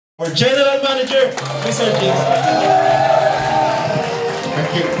Our General Manager, Mr. James. Thank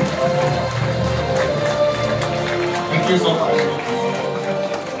you. Thank you so much.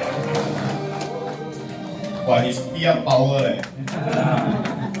 Wow, his PR power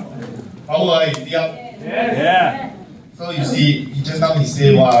Power is PR. Yeah. So you see, just now he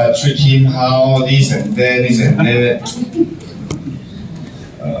said, wow, treat him how, this and that, this and that.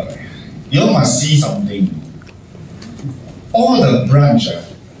 You must see something. All the branch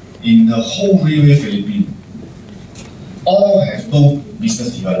in the whole Riway Philippines, all have no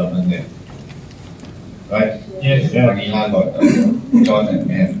business development there. Right? Yes. Manila got John and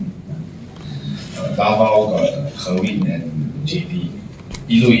Man. Davao got Kerwin and JD.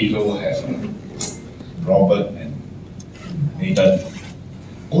 Iloilo have Robert and Nathan.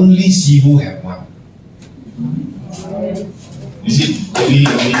 Only Cebu have one. Is it only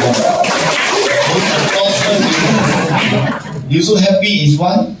one? You so happy is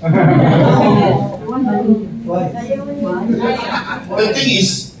one? The thing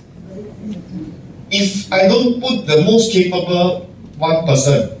is, if I don't put the most capable one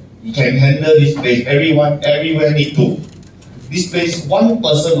person, he can handle this place. Everywhere need two. This place, one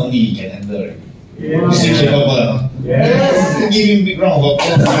person only he can handle. Right? Yeah. Is he capable? No? Yes. Give him a big round of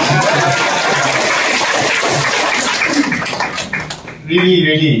applause.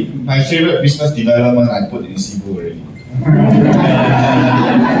 Really, my favorite business development I put in Cebu already.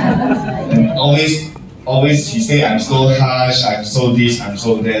 And always he say I'm so harsh, I'm so this, I'm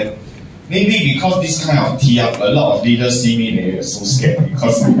so that. Maybe because this kind of tee up, a lot of leaders see me, they are so scared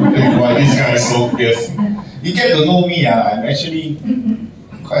because why this guy is so fierce. You get to know me, I'm actually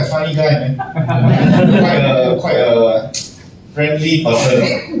quite a funny guy, man. quite a friendly person.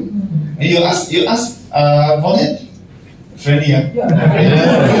 And you ask, Bonnet? Friendly, yeah?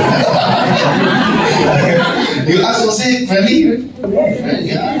 You ask Jose, friendly?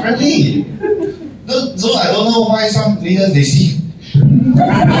 Yeah, friendly. So I don't know why some leaders they see.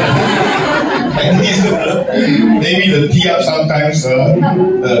 Maybe the tee up sometimes,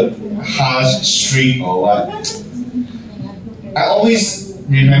 the harsh streak or what. I always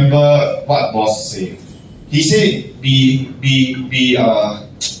remember what boss said. He said, be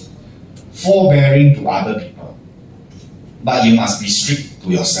forbearing to other people, but you must be strict to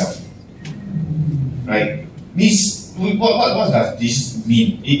yourself. Right? What does this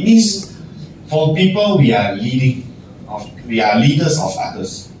mean? It means for people we are leaders of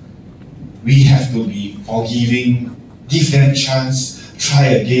others. We have to be forgiving, give them chance, try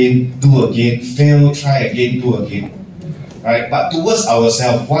again, do again, fail, try again, do again. Right? But towards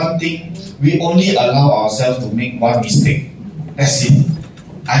ourselves, one thing, we only allow ourselves to make one mistake. That's it.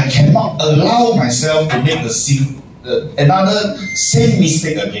 I cannot allow myself to make another same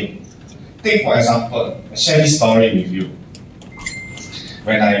mistake again. Take for example, I share this story with you.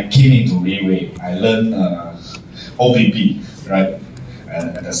 When I came into Riway, I learned OPP, right?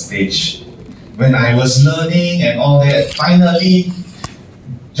 At the stage. When I was learning and all that, finally,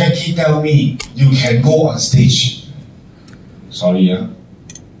 Jackie tell me, you can go on stage. Sorry, yeah?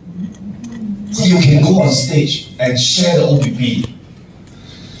 So you can go on stage and share the OPP.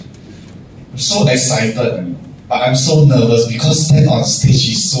 I'm so excited, but I'm so nervous because stand on stage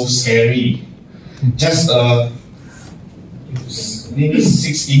is so scary. Just maybe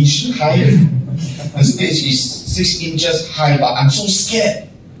 6 inch high. The stage is 6 inches high, but I'm so scared.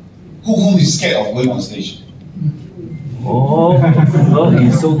 Who is scared of going on stage? Oh,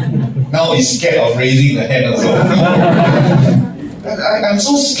 he's so. Now he's scared of raising the hand also. I'm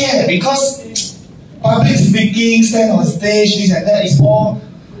so scared because public speaking, stand on stage, this and that is more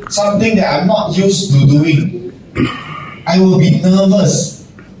something that I'm not used to doing. I will be nervous.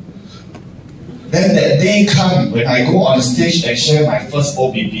 Then that day comes when I go on stage and share my first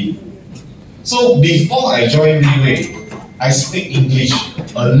OPP. So before I joined Riway, I speak English,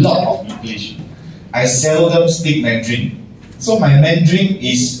 a lot of English. I seldom speak Mandarin. So my Mandarin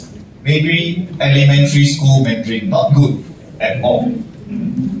is maybe elementary school Mandarin, not good at all.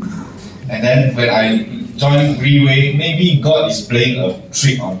 And then when I joined Riway, maybe God is playing a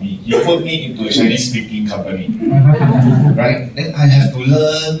trick on me. He put me into a Chinese speaking company. Right? Then I have to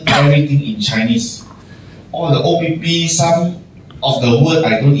learn everything in Chinese. All the OPP, some of the word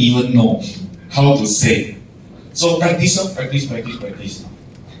I don't even know how to say. So practice.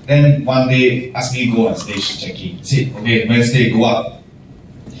 Then one day, ask me to go on stage, Jackie. Said, okay, Wednesday, go up.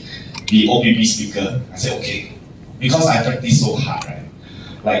 Be OPP speaker. I said, okay. Because I practice so hard, right?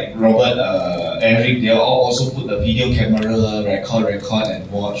 Like Robert, Eric, they all also put the video camera, record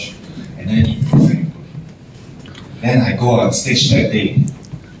and watch. And then improve. Then I go on stage that day.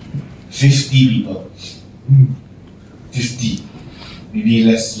 50 people. 50. maybe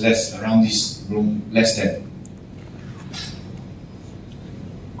less around this room, less than.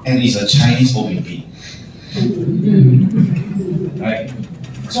 And it's a Chinese OBP. Right?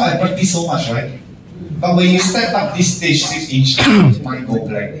 So I practice so much, right? But when you step up this stage, 6-inch, mind go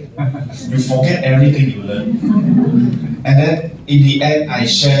blank. You forget everything you learn. And then in the end, I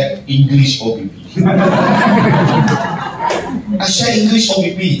share English OBP. I share English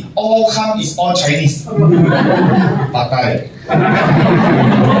OBP. All come is all Chinese. Batai.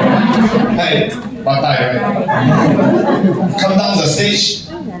 Hey, Batai, right? Come down the stage,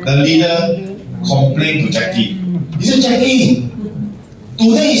 the leader complained to Jackie. He said, Jackie,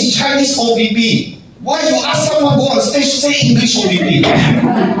 today is Chinese OBP. Why you ask someone go on stage to say English OBP?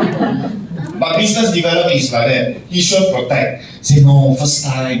 But business development is like that. He should protect. Say, no, first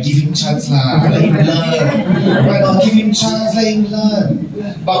time, give him chance lah, let him learn. Why not give him chance, let him learn?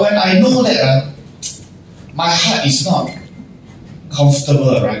 But when I know that my heart is not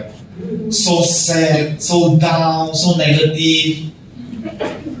comfortable, right? So sad, so down, so negative.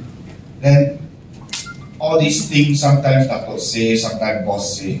 Then all these things sometimes Dato say, sometimes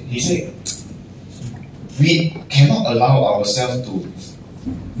boss say. He said, we cannot allow ourselves to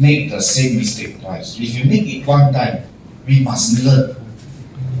make the same mistake twice. If you make it one time, we must learn.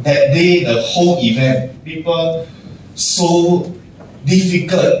 That day, the whole event, people so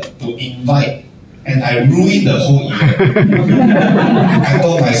difficult to invite, and I ruined the whole event. I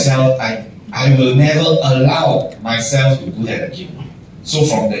told myself, I will never allow myself to do that again. So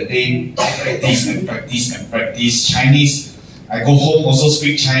from that day, I practice and practice and practice Chinese. I go home, also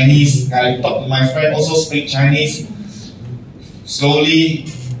speak Chinese. I talk to my friend, also speak Chinese. Slowly,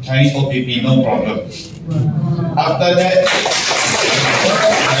 Chinese OPP, no problem. After that,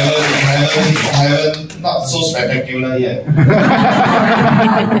 I learned not so spectacular yet.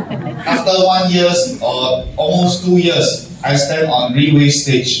 After 1 year or almost 2 years, I stand on Riway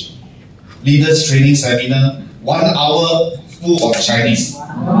stage, leaders training seminar, 1 hour full of Chinese.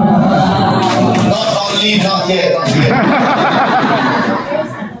 Not yet.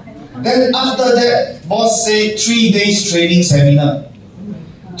 Then after that, boss said 3 days training seminar.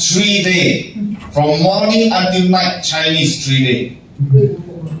 3 days. From morning until night, Chinese 3 days.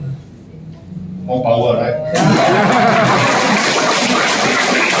 More power, right?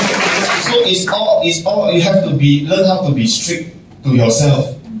 So it's all you have to learn how to be strict to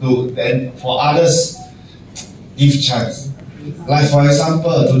yourself. And for others, give chance. Like for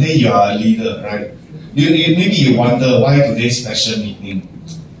example, today you are a leader, right? Maybe you wonder why today's special meeting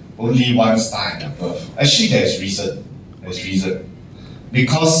only 1 star and above. Actually, there's reason.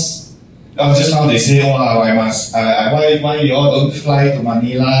 Because just now they say, oh, why you all don't fly to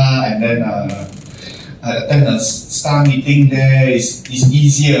Manila and then attend a star meeting there is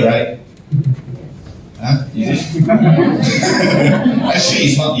easier, right? Huh? Is it? Actually,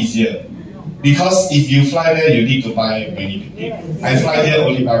 it's not easier. Because if you fly there, you need to buy many tickets. I fly there,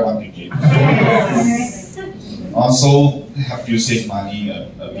 only buy 1 ticket. Also, help you save money a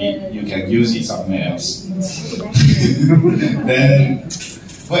bit. You can use it somewhere else. Then,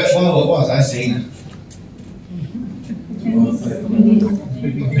 what was I saying?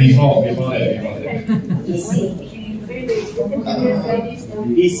 Before that.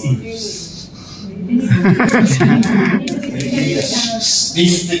 Easy.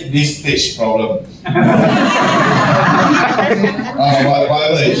 This stage problem.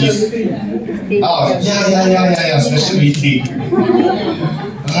 Whatever it is. Yeah, special meeting.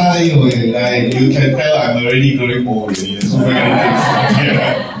 You can tell I'm already growing old. So many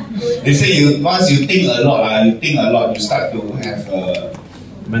things. They say once you think a lot, you start to have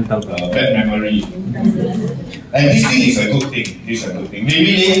bad memory. And this thing is a good thing.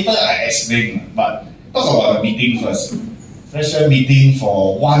 Maybe later I explain, but talk about the meeting first. Special meeting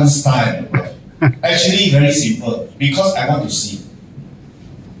for 1 star. Actually, very simple. Because I want to see.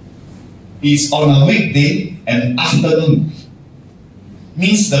 It's on a weekday and afternoon.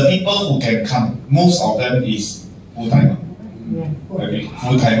 Means the people who can come, most of them is full-timer.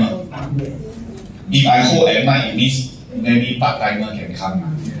 Full-timer. If I hold at night, it means maybe part-timer can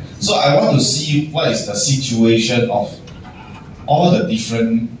come. So I want to see what is the situation of all the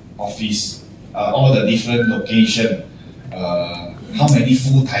different office, all the different location, how many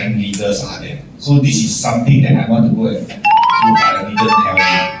full-time leaders are there. So this is something that I want to go and do, but I didn't tell you.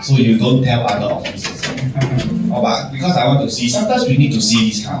 So you don't tell other officers. But because I want to see, sometimes we need to see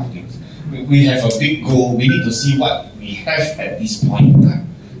these kind of things. We have a big goal, we need to see what we have at this point in time.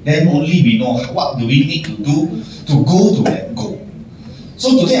 Then only we know what do we need to do to go to that goal.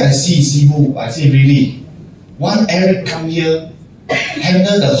 So today I see Cebu, I say really, one Eric come here,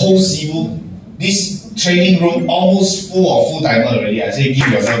 handle the whole Cebu. This training room almost full of full-timer already. I say, give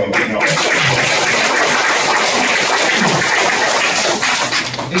yourself a big round.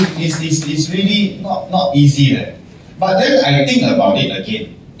 It's really not easy. But then I think about it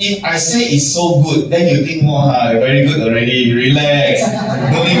again. If I say it's so good, then you think, wow, very good already, relax.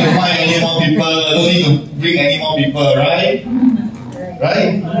 Don't need to find any more people, don't need to bring any more people, right?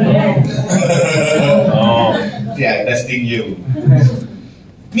 Right? Oh. Yeah, testing you.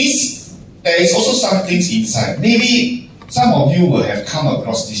 Means there is also some things inside. Maybe some of you will have come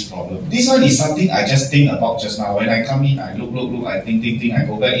across this problem. This one is something I just think about just now. When I come in, I look, I think, I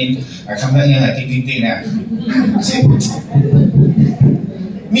go back in, I come back in, I think. See?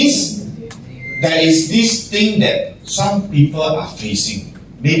 Means there is this thing that some people are facing.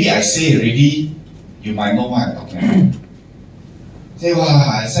 Maybe I say already, you might know what I'm talking about. Say,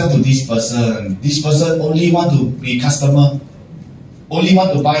 wow, I sell to this person only want to be customer, only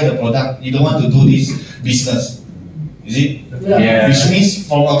want to buy the product, you don't want to do this business. Is it? Yeah. Which means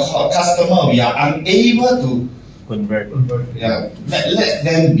from a customer, we are unable to convert. Yeah, let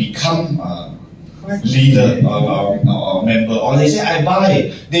them become leader or member, or they say I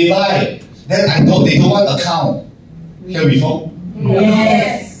buy, they buy, then they don't want account. Hear before?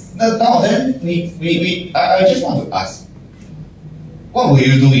 Yes. Now then I just want to ask, what will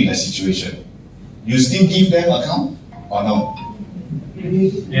you do in the situation? You still give them account or no?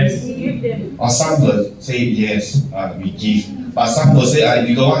 Yes. Or some will say yes, we give, but some will say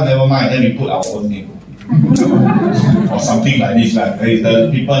you don't want, never mind, then we put our own name. Or something like this. The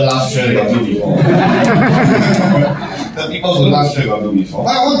people last year got do before. The people who last year got do before.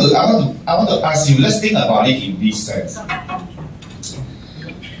 But I want to ask you, let's think about it in this sense.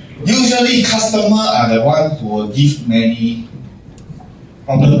 Usually customers are the one who will give many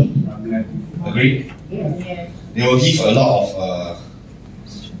problems. Agree? Yes. They will give a lot of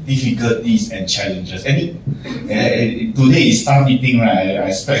difficulties and challenges. And today is star meeting, right? I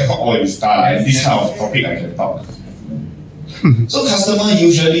expect all is star, and this kind of topic I can talk. So customers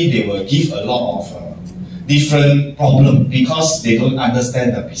usually they will give a lot of different problems because they don't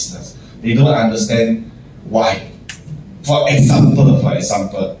understand the business. They don't understand why. For example,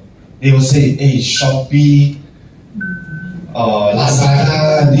 they will say, hey, Shopee,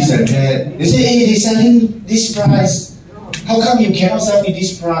 Lazada, this and that. They say, hey, they're selling this price. How come you cannot sell me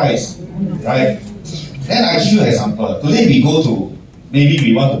this price? Right? Then I give you an example. Today we go to, maybe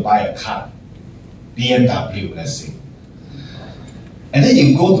we want to buy a car, BMW, let's say. And then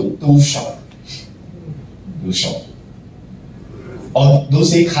you go to two shop. Or don't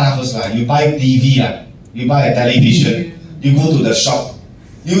say car first, you buy TV, you buy a television, you go to the shop.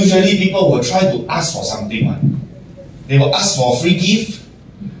 Usually people will try to ask for something. They will ask for free gift,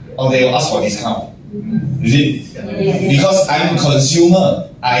 or they will ask for discount. Is it? Yes. Because I'm a consumer,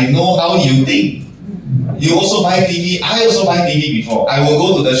 I know how you think. You also buy TV, I also buy TV before. I will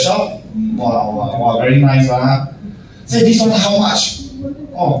go to the shop, wow, very nice. Say, this one how much?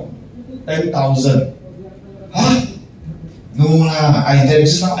 Oh, 10,000. Huh? No lah,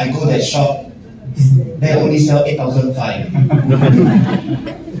 just now I go that shop, they only sell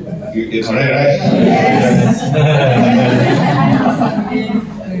 8,500. You're correct, right? Yes.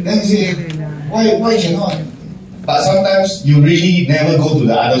 Then you say, why cannot? But sometimes you really never go to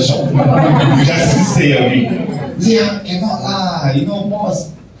the other shop. You just say only. Yeah, cannot lah. You know,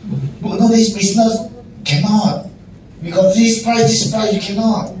 boss. No, this business cannot. Because this price, you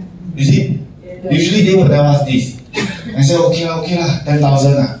cannot. You see? Usually they will tell us this. And say, okay lah,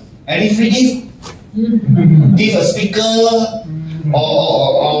 10,000 lah. Any free gift? Give a speaker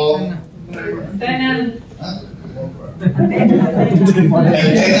or Antenna.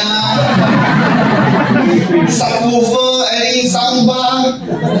 Antenna, subwoofer, any soundbar,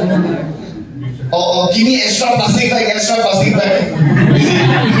 or give me extra plastic bag.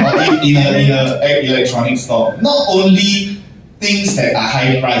 Or in a electronic store. Not only things that are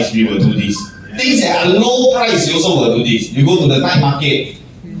high price, we will do this. Things that are low price, you also will do this. You go to the night market,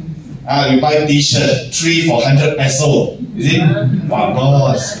 you buy t-shirt, 3 for 100 peso. Is it? Wow,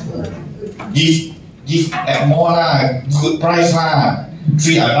 boss. Give at more lah, good price lah.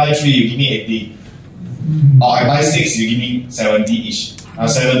 3, I buy 3, you give me 80. Or I buy 6, you give me 70 each.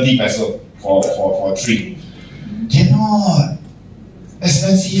 70 peso for 3. Cannot.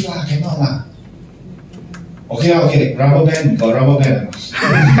 Expensive lah, cannot lah. Okay, rubber band, got rubber band.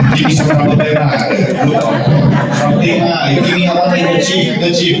 Give me some rubber band lah. Something lah, you give me one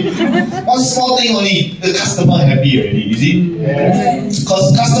handkerchief. One small thing only, the customer happy already, is it? Yes.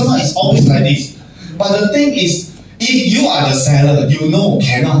 Because customer is always like this. But the thing is, if you are the seller, you know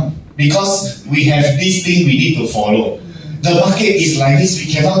cannot. Because we have this thing we need to follow. The market is like this, we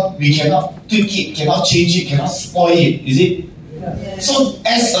cannot tweak it, cannot change it, cannot spoil it, is it? So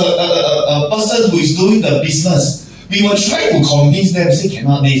as a person who is doing the business, we will try to convince them, say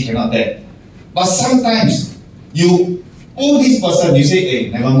cannot this, cannot that. But sometimes you pull this person, you say, hey,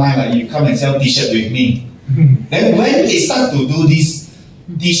 never mind, like, you come and sell t-shirt with me. Then when they start to do this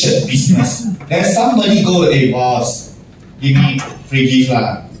t-shirt business, then somebody go, hey boss, give me free gift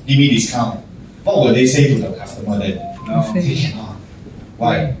lah, give me discount. What will they say to the customer then? No. They cannot.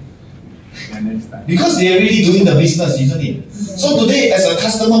 Why? Because they are really doing the business, isn't it? So today, as a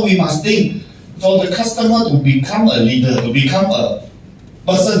customer, we must think, for the customer to become a leader, to become a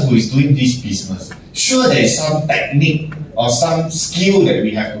person who is doing this business, sure there is some technique or some skill that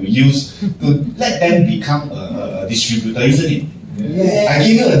we have to use to let them become a distributor, isn't it? Yes. I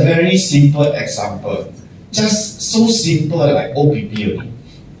give you a very simple example. Just so simple like OPP only.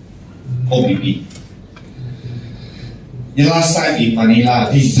 OPP. The last time in Manila,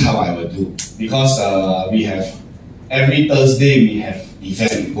 this is how I will do. Because we have, every Thursday we have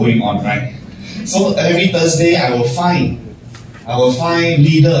event going on, right? So every Thursday I will find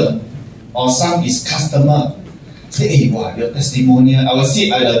leader or some is customer. Say, hey, wow, your testimonial. I will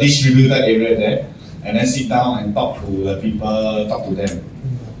sit at the distributor area there and then sit down and talk to the people, talk to them.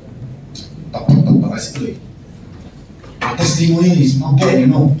 Talk. I say, hey, your testimonial is not bad, you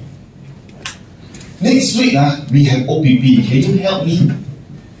know. Next week, we have OPP. Can you help me?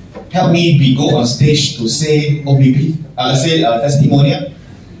 Help me go on stage to say OPP, say testimonial.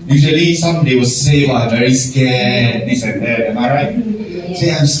 Usually, some they will say, "Wow, very scared, this and that." Am I right?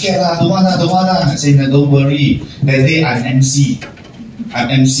 Say, "I'm scared lah, don't want lah." I say, "No, don't worry. That day I'm MC.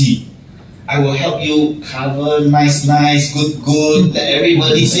 I will help you cover nice, good. Let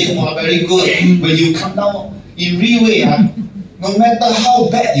everybody say, wow, very good. When you come down in Riway, no matter how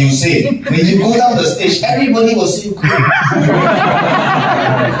bad you say, when you go down the stage, everybody will say good."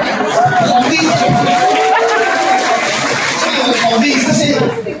 Convince, say,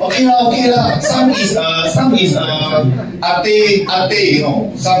 okay lah. Some is ate, you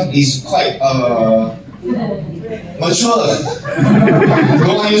know. Some is quite mature.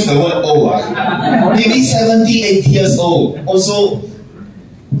 Don't want to use the word old. Maybe 70, 80 years old. Also,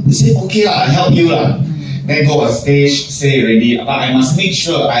 you say, okay lah, I help you lah. Then go on stage, say already. But I must make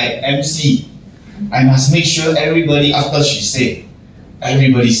sure I MC. I must make sure everybody, after she say,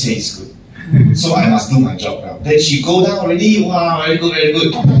 everybody say it's good. So I must do my job now. Then she go down already. Wow, very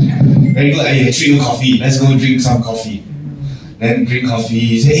good. Very good. I treat you coffee. Let's go drink some coffee. Then drink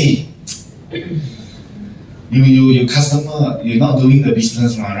coffee. Say, hey, you customer, you're not doing the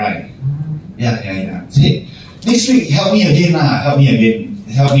business, right? Yeah. Say, next week help me again lah. Help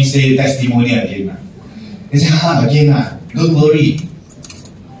me say testimonial again lah. They say, again lah. Don't worry.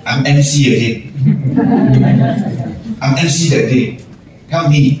 I'm MC again. I'm MC that day.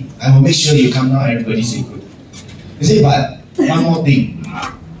 Help me. I will make sure you come down, everybody say good. You say, but one more thing.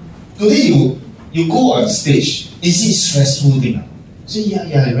 Today you go on stage, is it stressful thing? Say, yeah,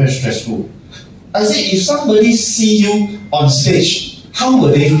 very stressful. I say, if somebody see you on stage, how will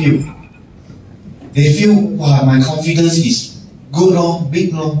they feel? They feel, wow, my confidence is good,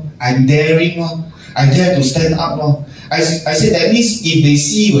 big, I'm daring, I dare to stand up. I say, that means if they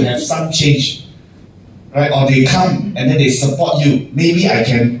see you have some change, right? Or they come and then they support you. Maybe I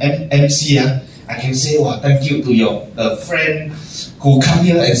can MC. I can say, wow, thank you to your friend who come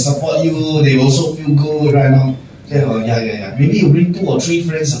here and support you. They also feel good, right now. Say, oh, yeah. Maybe you bring 2 or 3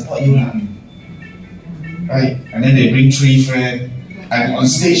 friends support you, right? And then they bring 3 friends. And on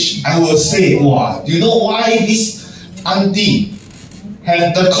stage, I will say, wow, do you know why this auntie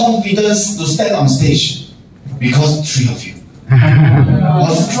have the confidence to stand on stage? Because 3 of you.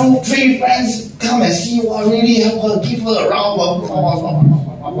 Was 3 friends come and see, wow, really help her, give her a round of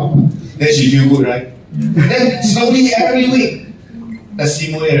applause. Then she feel good, right? Then slowly every week,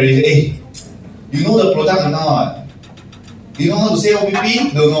 testimony already, hey, you know the product or not? You know how to say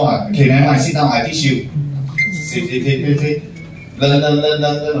OPP? Don't know. Okay, never mind, sit down, I teach you. Say. Learn.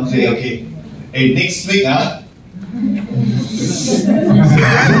 Okay. Hey, next week,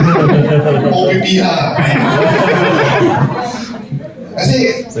 OPP I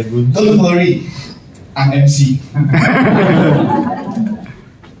say, don't worry, I'm MC.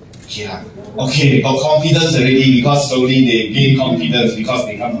 Okay, got confidence already because slowly they gain confidence because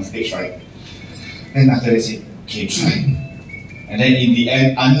they come on stage, right? Then after they say, okay, try. And then in the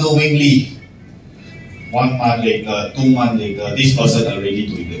end, unknowingly, 1 month later, 2 months later, this person already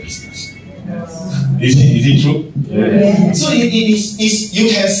doing the business. Is it true? Yes. So it is you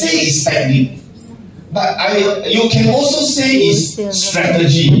can say it's technique. But you can also say it's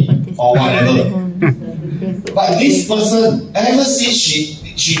strategy or whatever. But this person, ever since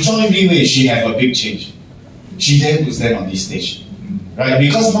she joined Riway, she have a big change. She dared to stand on this stage. Right?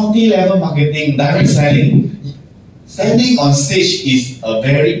 Because multi-level marketing, direct selling, standing on stage is a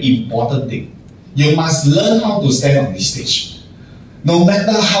very important thing. You must learn how to stand on this stage. No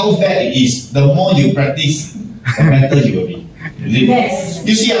matter how bad it is, the more you practice, the better you will be. Yes.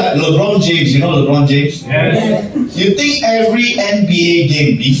 You see, LeBron James, you know LeBron James? Yes. You think every NBA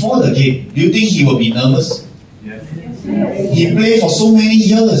game, before the game, do you think he will be nervous? Yes. He played for so many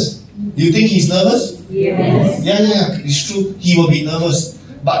years. Do you think he's nervous? Yes. Yeah, it's true. He will be nervous.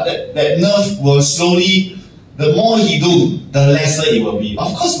 But that nerve will slowly, the more he do, the lesser it will be.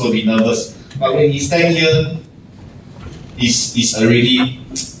 Of course, will be nervous. But when he stand here, it's already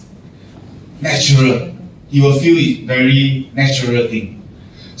natural. He will feel it very natural thing.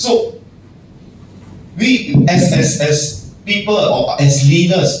 So, we as people or as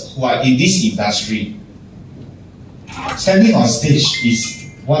leaders who are in this industry, standing on stage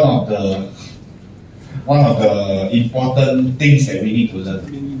is one of the important things that we need to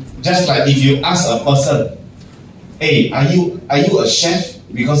learn. Just like if you ask a person, hey, are you a chef?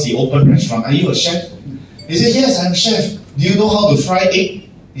 Because he opened a restaurant, are you a chef? He said, yes, I'm a chef. Do you know how to fry egg?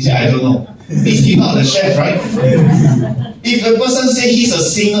 He said, I don't know. He's not a chef, right? If the person say he's a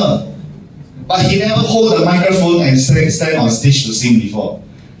singer, but he never hold a microphone and stand on stage to sing before,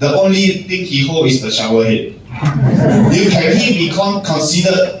 the only thing he hold is the shower head. Can he be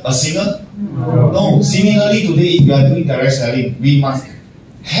considered a singer? No. Similarly, today, if you are doing direct selling, we must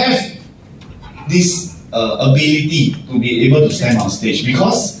have this ability to be able to stand on stage,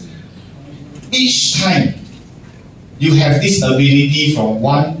 because each time you have this ability from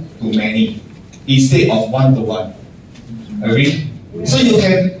one to many instead of one to one. Agree? So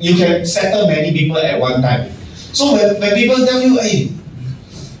you can settle many people at one time. So when people tell you, hey,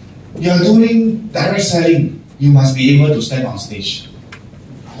 you are doing direct selling, you must be able to stand on stage.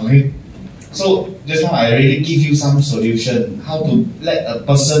 Okay? So just now I already give you some solution how to let a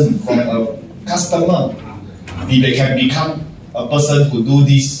person from a customer, they can become a person who do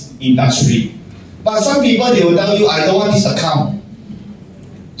this industry. But some people, they will tell you, I don't want this account.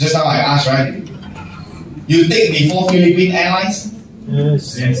 Just now I asked, right? You take before Philippine Airlines?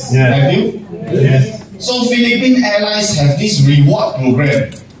 Yes. Yes. Have you? Yes. So Philippine Airlines have this reward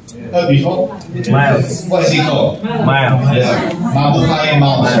program. Heard before? Miles. What is it called? Miles. Yeah. Mabuhay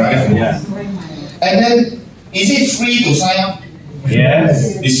Miles, right? Yeah. And then, is it free to sign up?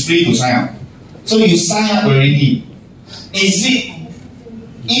 Yes. It's free to sign up. So you sign up already.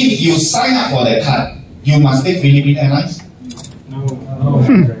 If you sign up for that card, you must take Philippine Airlines?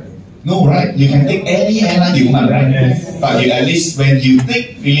 No, right? You can take any airline you want, right? Yes. But at least when you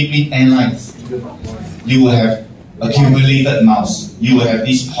take Philippine Airlines, you will have accumulated miles. You will have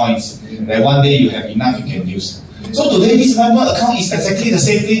these points that one day you have enough you can use. So today this member account is exactly the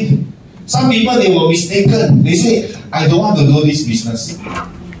same thing. Some people, they were mistaken. They say, I don't want to do this business.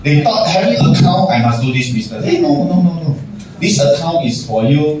 They thought having an account, I must do this business. Hey, no. This account is for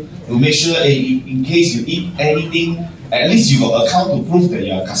you to make sure in case you eat anything, at least you got account to prove that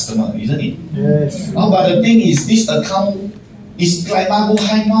you are a customer, isn't it? Yes. Oh, but the thing is, this account is like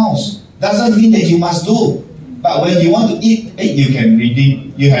Mabuhay Miles. Doesn't mean that you must do. But when you want to eat, you can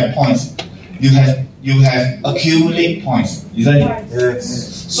redeem. You have points. You have accumulate points, isn't it?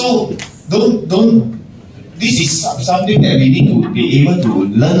 Yes. So don't. This is something that we need to be able to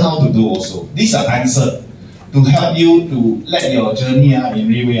learn how to do also. These are answers to help you to let your journey in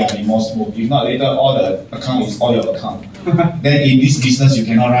Riway be more smooth. If not, later all the account is all your account. Then in this business you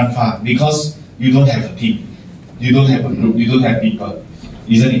cannot run far because you don't have a team, you don't have a group, you don't have people,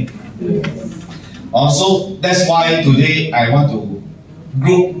 isn't it? Also, that's why today I want to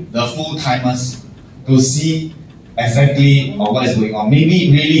group the full-timers to see exactly what is going on.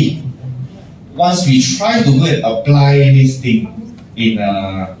 Maybe really, once we try to go and apply this thing in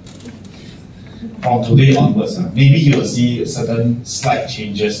from today onwards, maybe you will see certain slight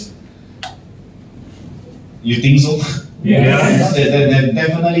changes. You think so? Yeah.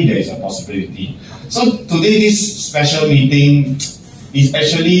 Definitely there is a possibility. So today this special meeting is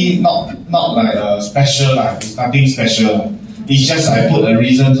actually not like a special, it's nothing special. It's just I put a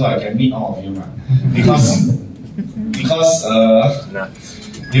reason so I can meet all of you. Because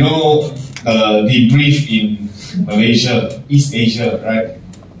you know, the debrief in Malaysia, East Asia, right?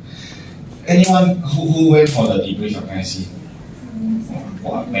 Anyone who went for the debrief, can I see?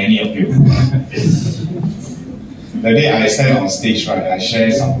 Wow, many of you. The day I stand on stage, right, I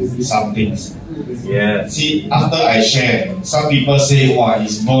share some things. Yeah. See, after I share, some people say, wow,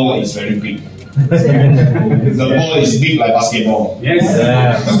 his ball is very big. The ball is big like basketball. Yes.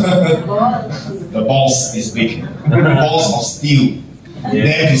 The balls is big. Balls of steel.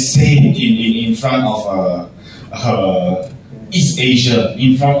 Dare to say in front of East Asia,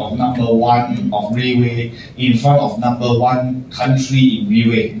 in front of #1 of Riway, in front of #1 country in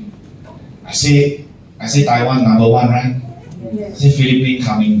Riway. I say Taiwan #1, right? I say Philippines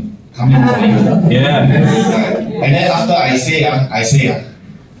coming for you. Yeah. Right. And then after I say,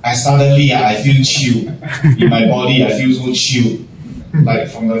 I suddenly I feel chill in my body. I feel so chill, like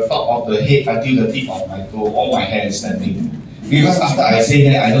from the top of the head until the tip of my toe, all my hair is standing. Because after I say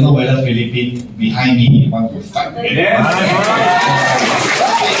that, I don't know whether Philippines behind me want to fight. Okay,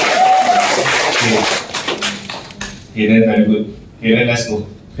 then very good. Okay, then let's go.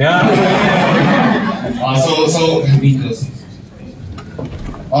 Yeah.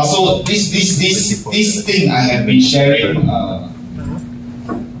 So this thing I have been sharing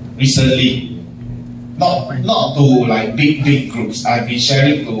recently, not to like big groups. I've been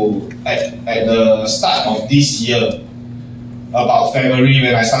sharing to at the start of this year, about February,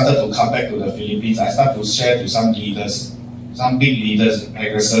 when I started to come back to the Philippines. I started to share to some leaders, some big leaders,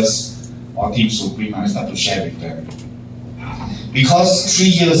 Pegasus or Team Supreme. I started to share with them. Because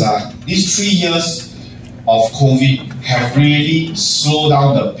these 3 years of COVID have really slowed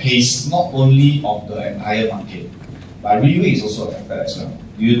down the pace, not only of the entire market, but Riway is also affected as well.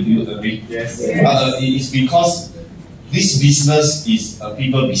 Do you agree? Yes. It's because this business is a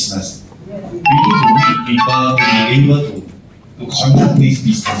people business. We need to meet people to be able to conduct this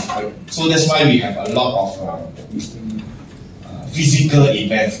business. So that's why we have a lot of physical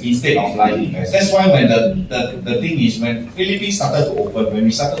events instead of live events. That's why when the thing is, when Philippines started to open, when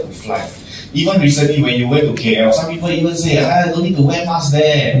we started to fly, even recently when you went to KL, some people even say, don't need to wear mask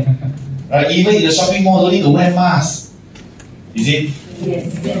there. Right? Even in the shopping mall, don't need to wear mask. Is it? Yes.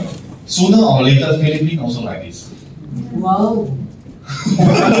 Sooner or later, Philippines also like this. Wow.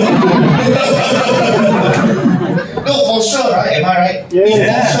 No, for sure, right? Am I right?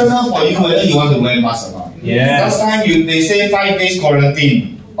 It's optional for you whether you want to wear mask or not. Yeah. Last time they say 5 days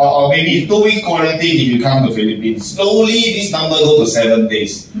quarantine, or maybe 2 week quarantine if you come to Philippines. Slowly this number go to 7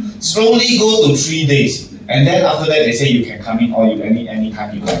 days. Slowly go to 3 days. And then after that they say you can come in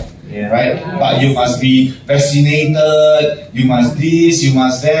anytime you want. Yeah. Right? But you must be vaccinated, you must this, you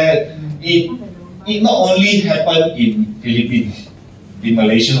must that. It not only happened in Philippines, in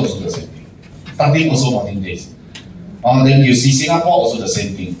Malaysia also the same thing. Starting also 14 days. Then you see Singapore also the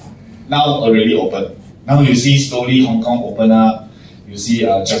same thing. Now already open. Now you see slowly Hong Kong open up. You see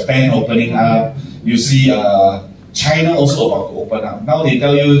Japan opening up. You see China also about to open up. Now they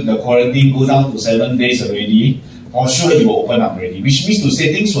tell you the quarantine go down to 7 days already. For sure it will open up already. Which means to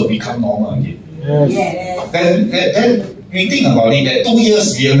say things will become normal again. Yes. Then we think about it, that 2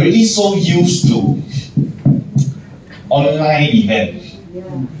 years we are already so used to online event.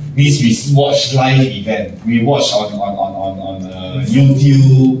 Means we watch live event. We watch on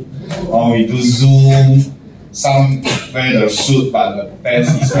YouTube, or we do Zoom. Some wear the suit, but the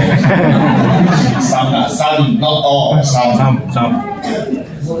pants is some, not all, some.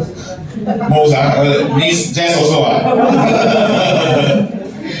 Most this just also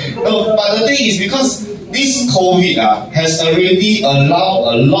No, but the thing is, because this COVID has already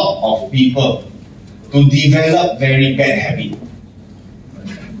allowed a lot of people to develop very bad habits.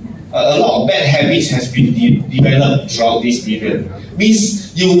 A lot of bad habits has been developed throughout this period.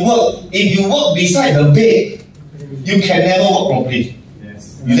 Means if you work beside the bed, you can never work properly.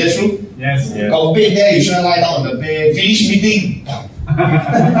 Yes. Is that true? Yes. Got bed there, you shouldn't lie down on the bed. Finish meeting.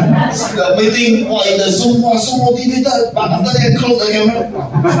 The meeting, in the Zoom, so motivated, but after that, close the camera.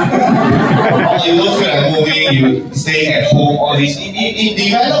 Or you don't feel like moving, you staying at home, all this. It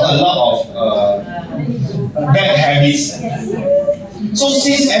developed a lot of bad habits. So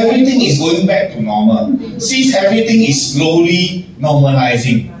since everything is going back to normal, since everything is slowly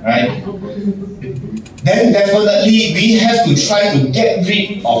normalizing, right? Then definitely we have to try to get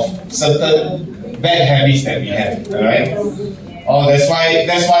rid of certain bad habits that we have, alright?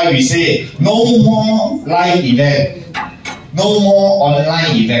 That's why we say no more live event, no more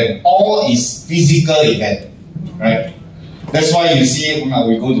online event. All is physical event, right? That's why you see we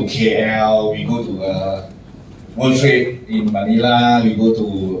go to KL, we go to World Trade in Manila, we go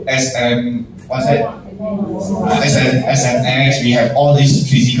to SM, what's that? SNX, we have all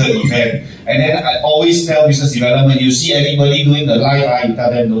these physical events. And then I always tell business development, you see anybody doing the live, you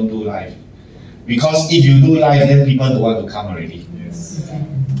tell them don't do live. Because if you do live, then people don't want to come already. Yes.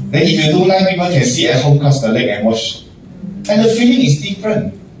 Then if you do live, people can sit at home, cross the leg and watch. And the feeling is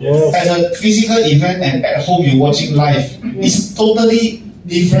different. Yes. At a physical event and at home you're watching live, it's totally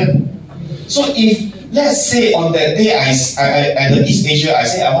different. So if, let's say on that day at the East Asia, I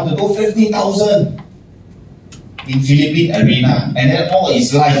say I want to go 50,000. in Philippine arena, and then all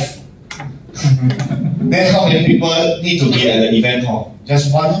is live. Then how many people need to be at the event hall?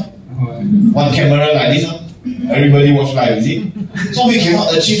 Just one? One camera like this? Everybody watch live, is it? So we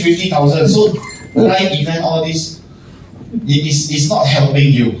cannot achieve 50,000. So live event, all this, it's not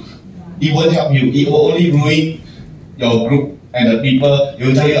helping you. It won't help you. It will only ruin your group and the people. They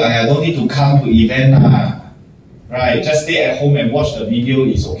will tell you, I don't need to come to event. Right? Just stay at home and watch the video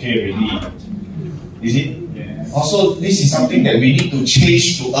is okay already. Is it? Yes. Also, this is something that we need to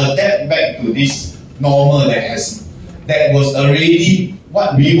change to adapt back to this normal that was already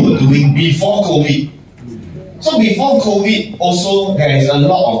what we were doing before COVID. So before COVID, also there is a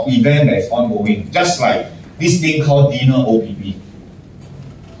lot of event that is ongoing. Just like this thing called dinner OPP.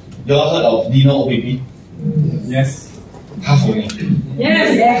 You all heard of dinner OPP? Yes. Half only.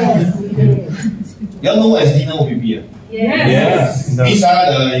 Yes. Yes. You all know what is dinner OPP? Yes. Yes. These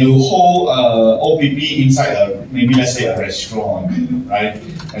are you hold OPP inside maybe let's say a restaurant, right?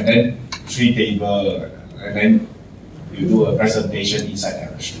 And then 3 tables, and then you do a presentation inside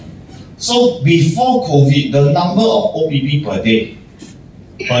that restaurant. So before COVID, the number of OPP per day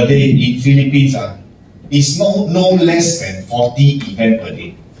in Philippines is no less than 40 events per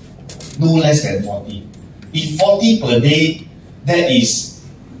day. No less than 40. If 40 per day, that is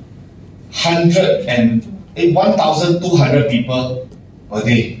 1,200 people per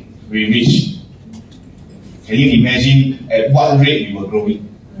day we reach. Can you imagine at what rate we were growing?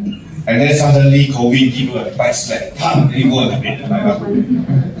 And then suddenly COVID give you a bite slap, then you go on the bed like that.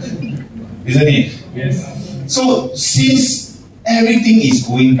 Isn't it? Yes. So since everything is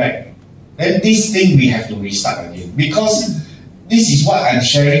going back, then this thing we have to restart again. Because this is what I'm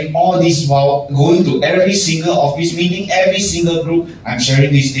sharing all this while going to every single office meeting, every single group, I'm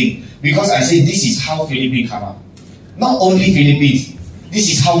sharing this thing. Because I say this is how Philippines come up. Not only Philippines, this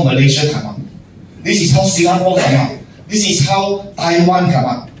is how Malaysia come up. This is how Singapore come up. This is how Taiwan come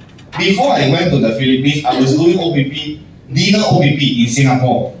up. Before I went to the Philippines, I was doing OPP, dinner OPP in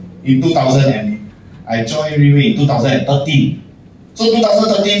Singapore in 2000 and I joined Riway in 2013. So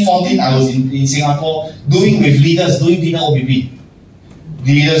 2013-14, I was in Singapore doing with leaders, doing dinner OPP.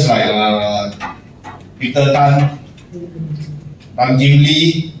 Leaders like Peter Tan, Tan Kim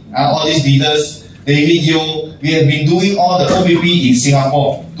Lee, all these leaders, David Yo. We have been doing all the OPP in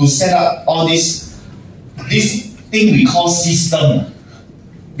Singapore to set up all this thing we call system.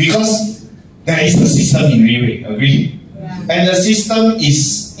 Because there is a system in Riway, agree? Yeah. And the system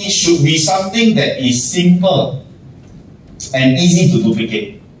it should be something that is simple and easy to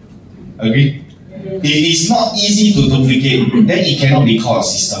duplicate. Agree? If it's not easy to duplicate, then it cannot be called a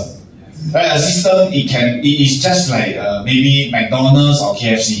system. Right? A system, it is just like maybe McDonald's or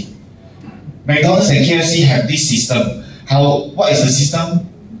KFC. McDonald's and KFC have this system. What is the system?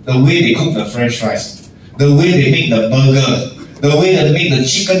 The way they cook the French fries, the way they make the burger, the way they make the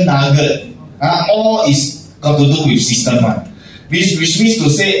chicken nugget, all is got to do with system one. Which means to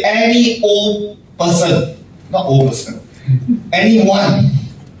say any old person, not old person, anyone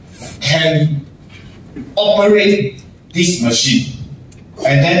can operate this machine.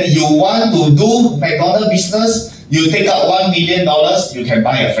 And then you want to do McDonald's business, you take out $1 million, you can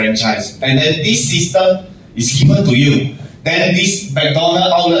buy a franchise. And then this system is given to you. Then this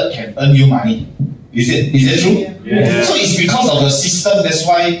McDonald's outlet can earn you money. Is it true? Yeah. So it's because of the system, that's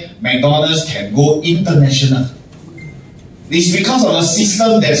why McDonald's can go international. It's because of the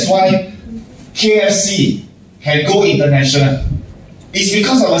system, that's why KFC can go international. It's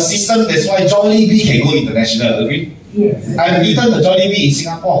because of the system, that's why Jollibee can go international, agree? Yes. I've eaten the Jollibee in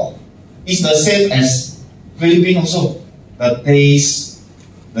Singapore. It's the same as Philippines also. The taste,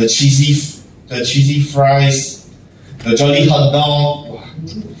 the cheesy fries, the Jolly hot dog.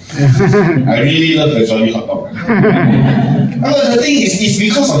 I really love the Jolly hot dog. The thing is, it's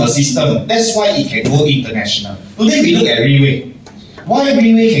because of the system. That's why it can go international. Today we look at Riway. Why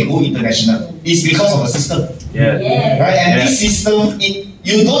Riway can go international? It's because of the system. Yeah. Yes. Right? And this system,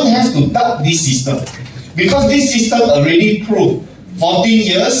 you don't have to doubt this system. Because this system already proved 14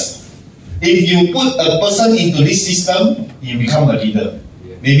 years, if you put a person into this system, he become a leader.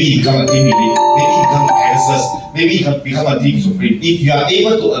 Maybe he become a team leader, maybe he become a Pegasus, maybe he can become a team supreme. If you are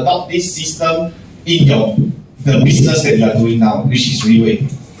able to adopt this system in the business that you are doing now, which is Riway,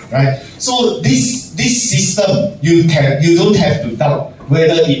 right? So this system, you don't have to doubt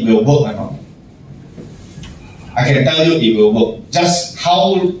whether it will work or not. I can tell you it will work. Just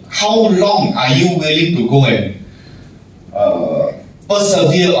how long are you willing to go and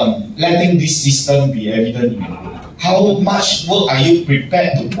persevere on letting this system be evident in your group? How much work are you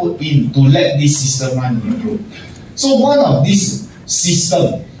prepared to put in to let this system run in your group? So one of these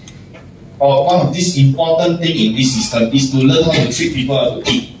system or one of this important thing in this system is to learn how to treat people to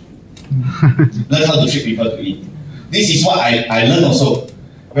eat. Learn how to treat people to eat. This is what I learned also.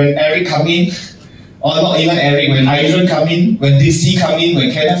 When Eric come in, or not even Eric, when Ivan come in, when DC come in,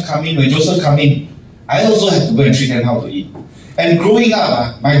 when Kenneth come in, when Joseph come in, I also have to go and treat them how to eat. And growing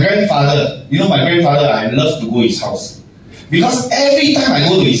up, my grandfather, I love to go to his house. Because every time I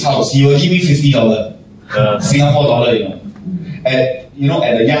go to his house, he will give me $50, Singapore dollar, At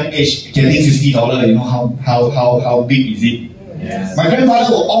a young age, getting $50, how big is it? Yes. My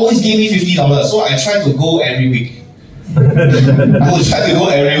grandfather will always give me $50, so I try to go every week. I will try to go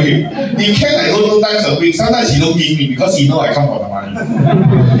every week. In Kent, I go 2 times a week. Sometimes he don't give me because he know I come for the money.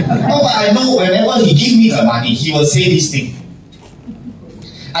 No, but I know whenever he give me the money, he will say this thing.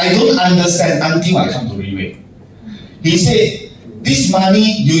 I don't understand until I come to Riway. He said, this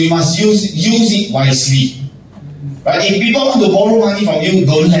money, you must use it wisely. But if people want to borrow money from you,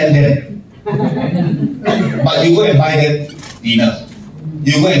 don't lend them. But you go and buy them dinner.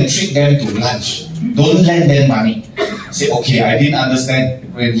 You go and treat them to lunch. Don't lend them money. Say, okay, I didn't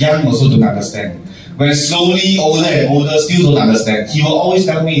understand. When young, also don't understand. When slowly older and older, still don't understand. He will always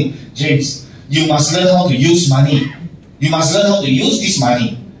tell me, James, you must learn how to use money. You must learn how to use this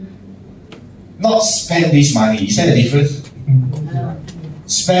money. Not spend this money. Is that the difference?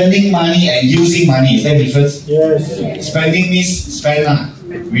 Spending money and using money, is that difference? Yes. Spending means spend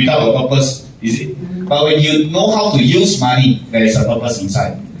without a purpose, is it? But when you know how to use money, there is a purpose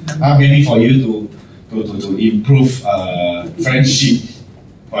inside. Maybe for you to improve friendship,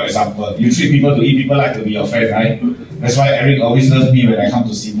 for example. You treat people to eat, people like to be your friend, right? That's why Eric always loves me when I come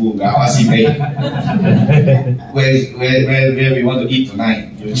to Cebu. I ask him, hey, where we want to eat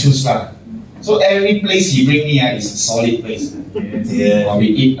tonight? You choose lah. So every place he bring me is a solid place. Yeah. Or we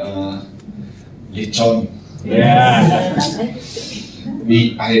eat Cheong. Yeah.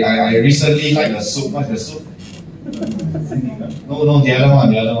 I recently like the soup. What's the soup? No, the other one.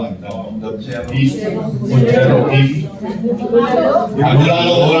 The beef. Beef.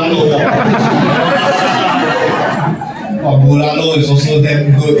 Bulalo. Bulalo is also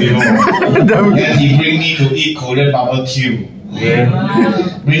damn good, Then he bring me to eat Korean barbecue. Yeah.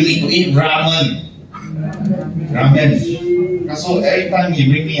 Bring me to eat ramen. So every time he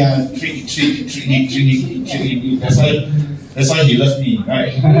bring me treat. That's why he loves me,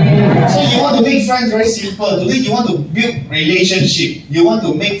 right? So you want to make friends very simple. Today you want to build relationship. You want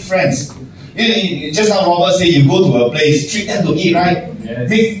to make friends. Just now Robert said you go to a place, treat them to eat, right?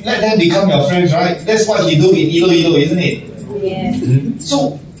 Yes. Let them become your friends, right? That's what he do in Ilo, isn't it? Yes.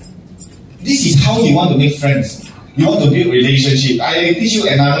 So this is how you want to make friends. You want to build relationship. I teach you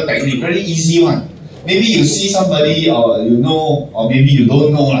another technique, very easy one. Maybe you see somebody or you know, or maybe you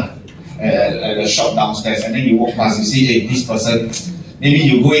don't know at the shop downstairs, and then you walk past, you see, hey, this person, maybe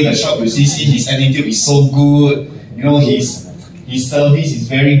you go in the shop, you see his attitude is so good, his service is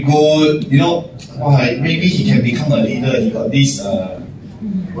very good, maybe he can become a leader, he got this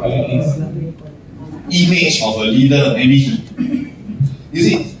image of a leader, maybe you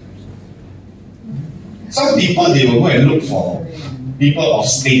see, some people, they will go and look for people of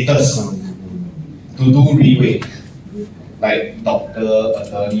status to do Riway. Like doctor,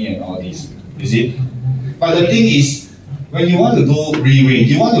 attorney and all this. Is it? But the thing is, when you want to do Riway,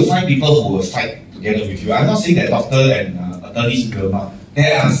 you want to find people who will fight together with you. I'm not saying that doctor and attorneys will not.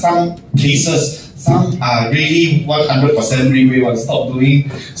 There are some cases, some are really 100% Riway, want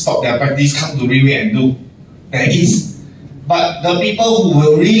to stop their practice, come to Riway and do. There is. But the people who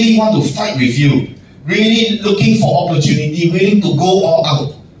will really want to fight with you, really looking for opportunity, willing to go all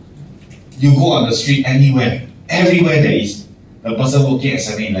out, you go on the street anywhere. Everywhere there is. The person working at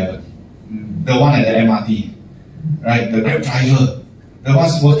 7-Eleven, the one at the MRT, right? The Grab driver, the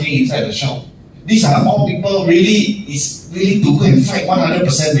ones working inside the shop. These are all people really is willing to go and fight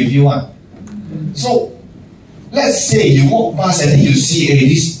 100% with you. So, let's say you walk past and then you see,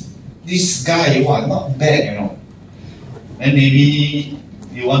 hey, this guy, not bad, And maybe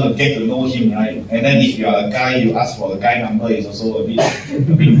you want to get to know him, right? And then if you are a guy, you ask for a guy number, is also a bit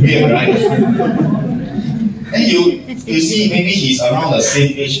weird, right? Then you see maybe he's around the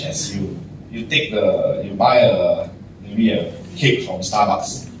same age as you. You buy maybe a cake from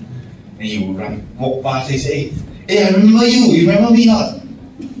Starbucks. And you walk past, they say, hey, I remember you. You remember me not?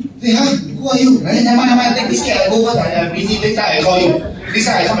 Say, huh? Who are you? Never mind, take this cake, I go first. I'm busy. Next time I call you. Next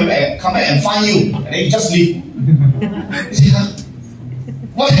time I come back and find you. And then you just leave. You say, huh?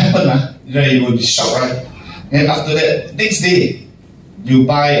 What happened? You will be shocked, right? And after that, next day, you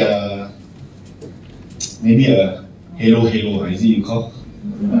buy maybe a hello, is it you call?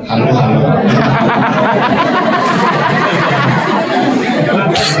 Hello.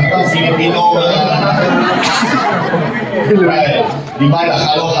 Filipino. Right? You buy the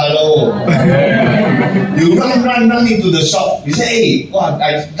hello. You run into the shop. You say, hey, wow,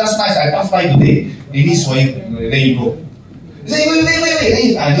 that's nice. I passed by today. It is for you. There you go. You say, wait.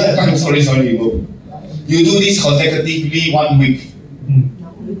 Hey, I don't have time. Sorry, you go. You do this consecutively 1 week.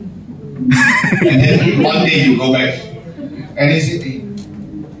 And then one day you go back. And they say, hey,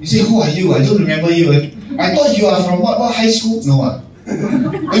 you say, who are you? I don't remember you. I thought you are from what high school? No.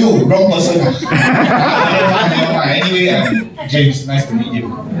 Oh, wrong person. Never mind. Anyway, James, nice to meet you.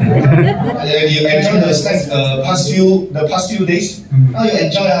 You enjoy the past few days? Oh, you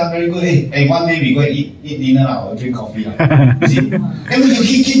enjoy, very good. Hey, one day we go and eat dinner or drink coffee. You see? Then you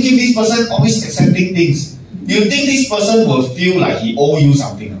keep this person always accepting things. You think this person will feel like he owe you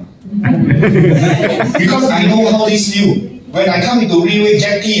something? Because I know how this feel. When I come into Riway,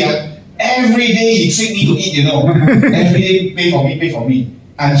 Jackie, every day he treat me to eat, Every day pay for me.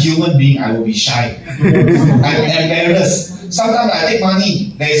 I'm human being, I will be shy. I'm embarrassed. Sometimes I take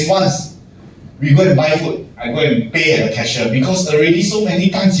money. There is once, we go and buy food. I go and pay at the cashier because already so many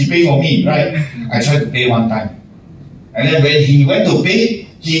times he pay for me, right? I try to pay one time. And then when he went to pay,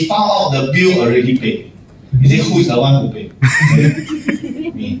 he found out the bill already paid. He said, who is the one who paid?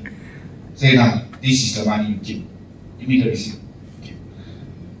 Me. Say now, this is the money you keep. Give me the receipt.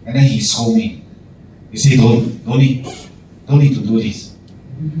 And then he scolded me. He said, don't need to do this.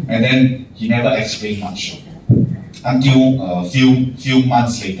 And then he never explained much until a few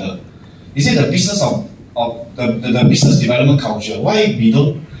months later. He said the business of the business development culture. Why we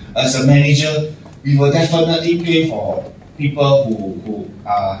don't, as a manager, we will definitely pay for people who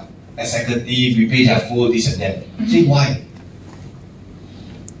are executive. We pay their food, this and that. He said why?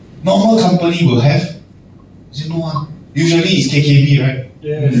 Normal company will have. He said no. Usually it's KKB, right?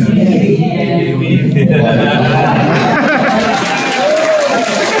 Yes.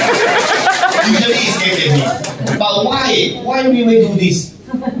 Usually it's KKB. But why we will do this?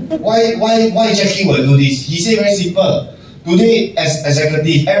 Why Jackie will do this? He said very simple. Today as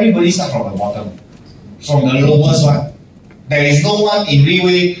executive, everybody start from the bottom. From the lowest one. There is no one in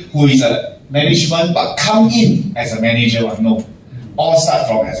Riway who is a management but come in as a manager one. No. All start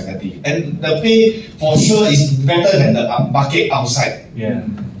from executive. And the pay for sure is better than the market outside. Yeah.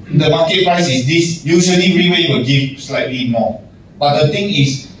 The market price is this. Usually Riway will give slightly more. But the thing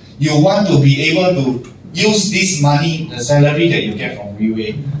is, you want to be able to use this money, the salary that you get from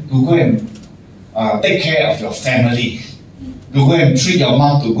Riway, to go and take care of your family. To go and treat your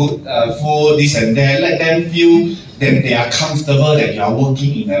mom to good food, this and that. Let them feel that they are comfortable that you are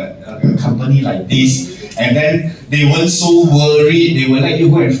working in a company like this. And then they weren't so worried. They will let you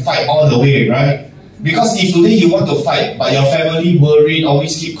go and fight all the way, right? Because if today you want to fight, but your family worried,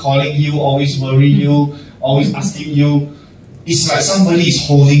 always keep calling you, always worry you, always asking you, it's like somebody is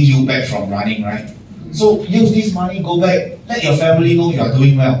holding you back from running, right? So use this money, go back, let your family know you are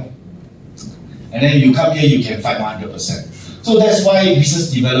doing well. And then you come here, you can fight 100%. So that's why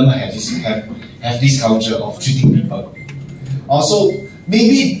business development have this culture of treating people. Also,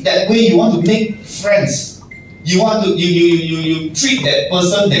 maybe that way you want to make friends. You want to you treat that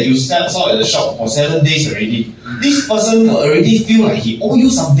person that you saw at the shop for 7 days already. This person will already feel like he owe you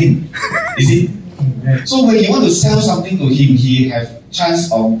something. Is it? So when you want to sell something to him, he have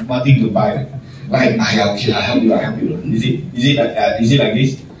chance of wanting to buy. Like, okay, I help you. Is it like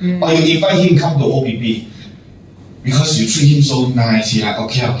this? Or you invite him come to OPP. Because you treat him so nice, he like,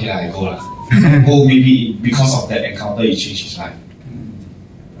 okay, I go lah. Go, maybe because of that encounter, he changed his life.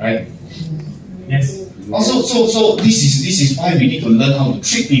 Right? Yes. Also, so this is why we need to learn how to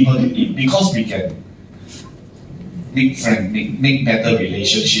treat people because we can make friends, make better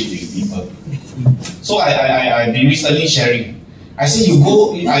relationship with people. So I've been recently sharing. I say I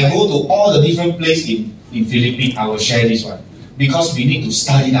go to all the different places in Philippines. I will share this one because we need to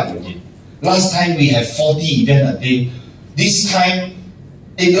start it up again. Last time we had 40 events a day. This time,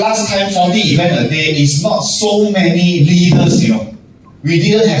 last time 40 events a day is not so many leaders, We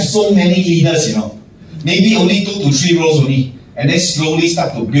didn't have so many leaders, Maybe only 2 to 3 roles only. And then slowly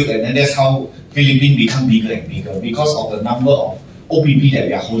start to build, and then that's how Philippines become bigger and bigger because of the number of OPP that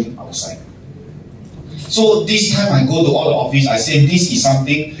we are holding outside. So this time I go to all the office, I say this is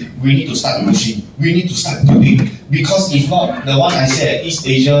something we need to start pushing. We need to start doing. Because if not, the one I said at East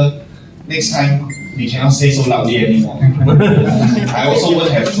Asia, next time we cannot say so loudly anymore. I also won't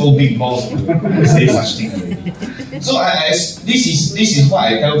have so big balls to say such thing already. So this is what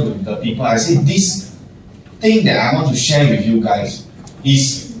I tell to the people. I say this thing that I want to share with you guys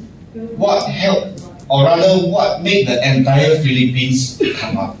is what helped, or rather what made the entire Philippines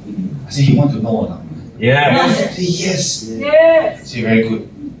come up. I say, you want to know or not? Yeah. Say, yes. Yes. Say, very good.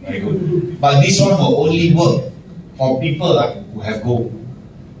 Very good. But this one will only work for people who have goal.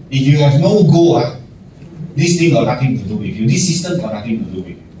 If you have no goal, this thing got nothing to do with you. This system got nothing to do with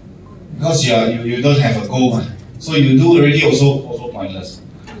you. Because you don't have a goal. So you do already also pointless.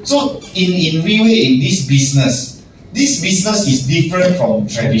 So in Riway, in this business is different from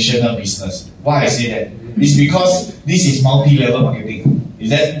traditional business. Why I say that? It's because this is multi-level marketing. Is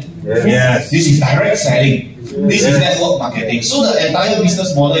that? Yes. This is direct selling. This is network marketing. So the entire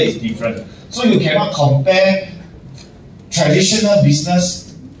business model is different. So you cannot compare traditional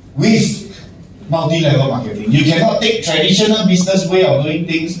business with multi-level marketing. You cannot take traditional business way of doing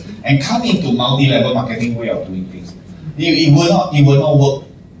things and come into multi-level marketing way of doing things. It will not work.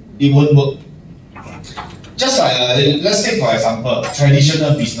 It won't work. Just like, let's take for example,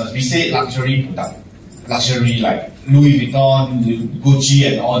 traditional business. We say luxury product. Luxury like Louis Vuitton,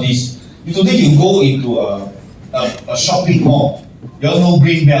 Gucci and all this. Today you go into a shopping mall. You all know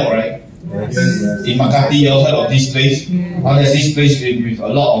Greenbelt, right? Yes. In Makati, you all heard of this place? There's this place with a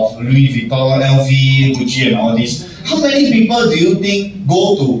lot of Louis Vuitton, LV, Gucci and all this. How many people do you think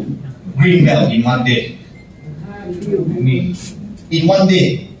go to Greenbelt in one day? In one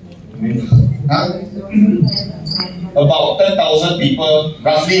day? Huh? About 10,000 people,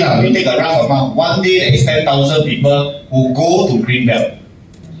 roughly we take a rough amount. One day there is 10,000 people who go to Greenbelt.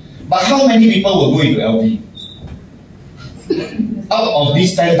 But how many people will go into LV? Out of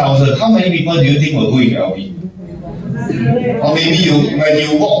these 10,000, how many people do you think will go into LV? Or maybe when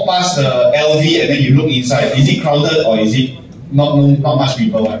you walk past the LV and then you look inside, is it crowded or is it not much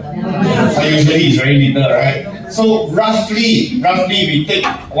people? Usually it's very little, right? So roughly we take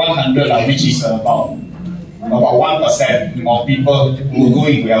 100, which is about 1% of people who go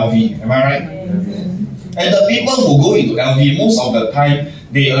into LV. Am I right? And the people who go into LV, most of the time,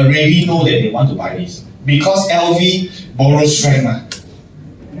 they already know that they want to buy this. Because LV borrows strength.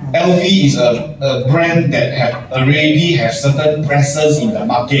 LV is a brand that already have certain presence in the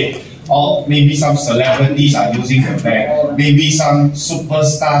market. Or maybe some celebrities are using the bag. Maybe some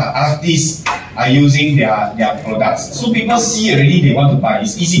superstar artists are using their products. So people see already they want to buy.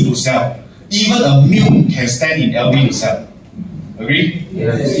 It's easy to sell. Even a milk can stand in LV to sell. Agree?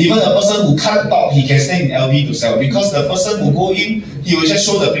 Yes. Even a person who can't talk, he can stand in LV to sell. Because the person who go in, he will just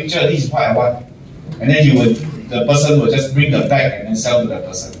show the picture, this is what I want. And then the person will just bring the bag and then sell to the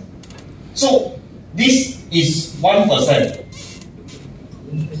person. So, this is 1%.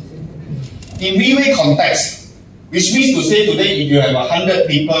 In Riway context, which means to say today, if you have 100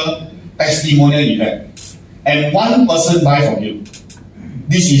 people testimonial event, and one person buy from you,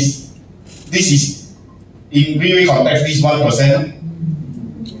 this is in Riway context, this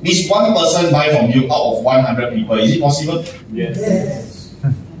 1%. This one person buy from you out of 100 people. Is it possible? Yes.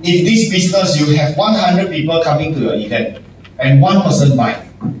 In this business, you have 100 people coming to your event, and one person buy.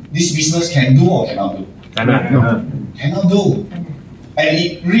 This business can do or cannot do? Cannot do. And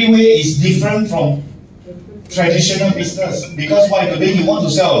Riway is different from traditional business. Because why? Today you want to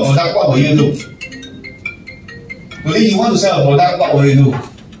sell a product, what will you do? Today you want to sell a product, what will you do?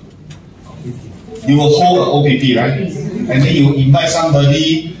 You will hold an OPP, right? And then you invite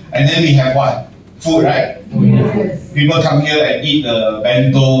somebody, and then we have what? Food, right? Yes. People come here and eat the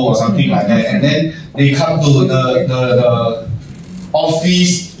bento or something like that, and then they come to the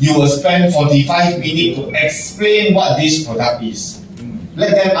office. You will spend 45 minutes to explain what this product is.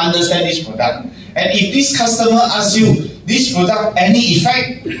 Let them understand this product. And if this customer asks you, this product, any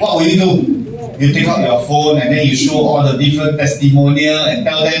effect, what will you do? You take out your phone and then you show all the different testimonial and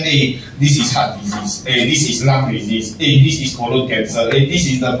tell them, hey, this is heart disease, hey, this is lung disease, hey, this is colon cancer, hey, this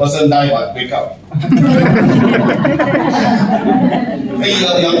is the person died but wake up. Hey,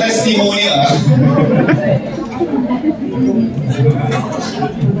 your testimonial.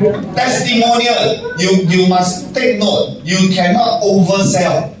 Testimonial, you must take note, you cannot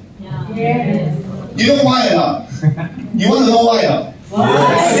oversell. Yes. You know why or not? You want to know why or not?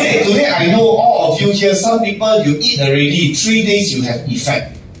 Yes. Today I know all of you here, some people you eat already, 3 days you have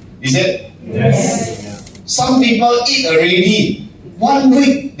effect. Is it? Yes. Some people eat already, 1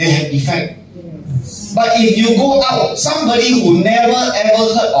 week they have effect. But if you go out, somebody who never ever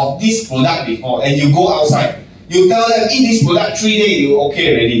heard of this product before, and you go outside, you tell them, eat this product 3 days, you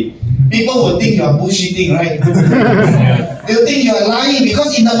okay already. People will think you are bullshitting, right? They'll think you are lying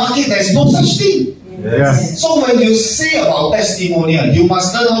because in the market there is no such thing. Yes. So when you say about testimonial, you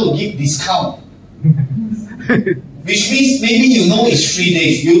must learn how to give discount. Which means maybe you know it's 3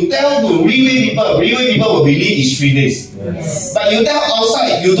 days. You tell to Riway people will believe it's 3 days. Yes. But you tell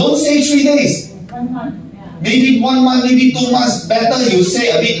outside, you don't say 3 days. 1 month. Yeah. Maybe 1 month, maybe 2 months. Better you say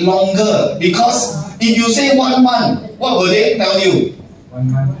a bit longer. Because if you say 1 month, what will they tell you?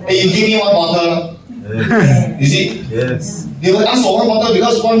 Hey, you give me one bottle. Is it? Yes. They will ask for one bottle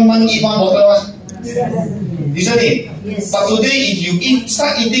because 1 month eat one bottle. Isn't it? Yes. But today, if you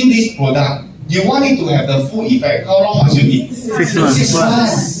start eating this product, you want it to have the full effect. How long must you eat? 6 months. 6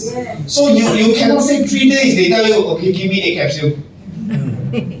 months. So you cannot say 3 days. They tell you, okay, give me 8 capsules.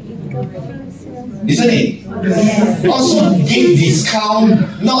 Isn't it? Also give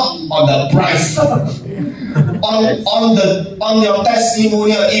discount not on the price, on your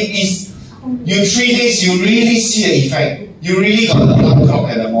testimonial. If it's you 3 days, you really see the effect. You really got the alarm clock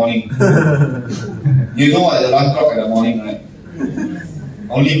at the morning. You know what the alarm clock at the morning, right?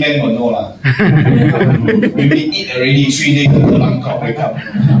 Only men will know lah. Maybe eat already 3 days, the alarm clock wake up.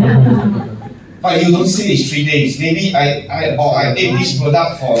 But you don't say it's 3 days. Maybe I ate this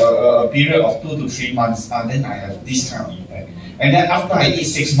product for a period of 2 to 3 months. Then I have this kind of effect. And then after I eat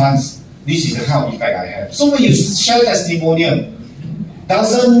 6 months, this is the kind of effect I have. So when you share testimonial,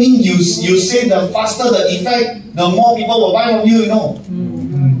 doesn't mean you say the faster the effect, the more people will buy from you, you know.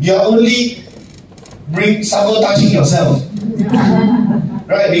 You are only sabotaging yourself.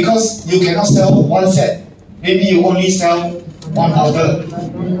 Right? Because you cannot sell one set. Maybe you only sell one bottle.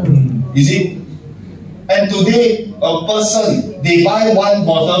 Is it? And today, a person, they buy one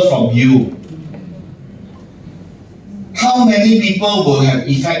bottle from you. How many people will have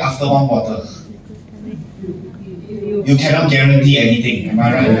effect after one bottle? You cannot guarantee anything, am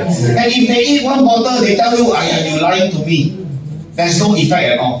I right? And if they eat one bottle, they tell you, you lying to me. There's no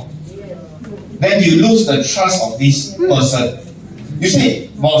effect at all. Then you lose the trust of this person. You say,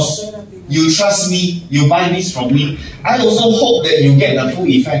 boss, you trust me, you buy this from me. I also hope that you get the full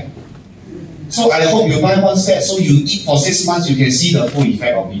effect. So I hope you buy one set, so you eat for 6 months, you can see the full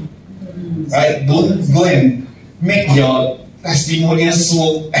effect of it. Right? Don't go and make your testimonial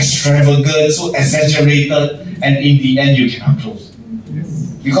so extravagant, so exaggerated, and in the end you cannot close.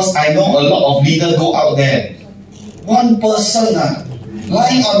 Because I know a lot of leaders go out there. One person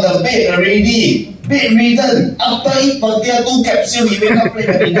lying on the bed already, bedridden. After eat per day 2 capsules, he wake up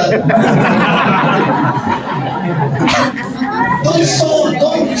bedridden. Don't so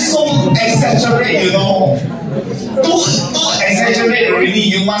exaggerate, you know. Don't exaggerate already.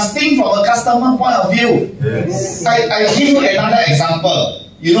 You must think from a customer point of view. Yes. I give you another example.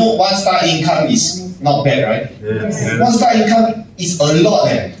 You know, 1-star income is not bad, right? Yes. 1-star income is a lot.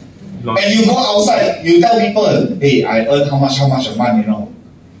 And you go outside, you tell people, hey, I earn how much a month, you know.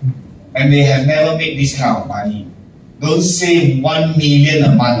 And they have never made this kind of money. Don't say 1 million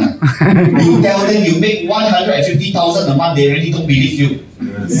a month. You tell them you make 150,000 a month, they really don't believe you.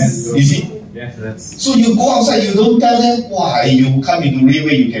 Yes. You see? Yes. So you go outside, you don't tell them, wow, you come into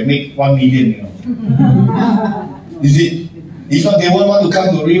Riway, you can make 1 million, you know. Is it? If not, they won't want to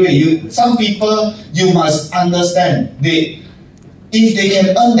come to Riway. Some people, you must understand, if they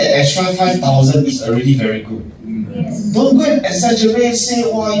can earn that extra 5,000, it's already very good. Yes. Don't go and exaggerate, say,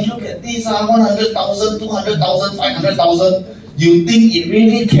 wow, look at this, 100,000, 200,000, 500,000. You think it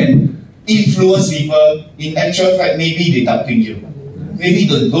really can influence people. In actual fact, maybe they're doubting you. Maybe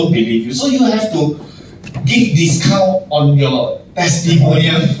they don't believe you. So you have to give discount on your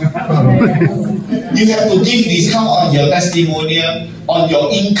testimonial. You have to give discount on your testimonial, on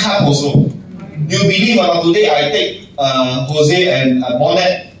your income also. You believe about today I take Jose and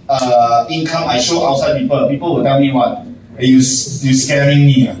Bonnet income, I show outside people. People will tell me what? You scaring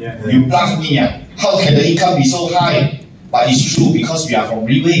me. You bluff me. How can the income be so high? But it's true because we are from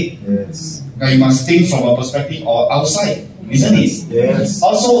Riway. Yes. Now you must think from a perspective of outside, isn't it? Yes.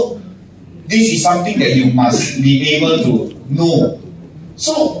 Also, this is something that you must be able to know.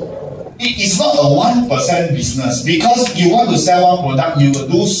 So, it is not a 1% business. Because you want to sell one product, you will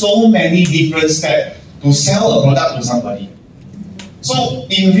do so many different steps to sell a product to somebody. So,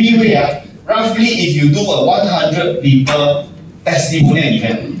 in Riway, roughly if you do a 100 people testimonial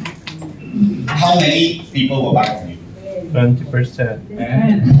event, how many people will buy from you? 20%.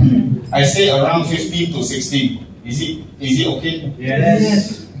 I say around 15 to 16. Is it okay?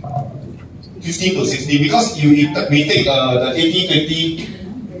 Yes. 15 to 16 because we take the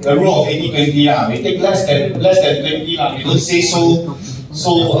 80-20, the rule of 80-20 we take less than 20 we don't say so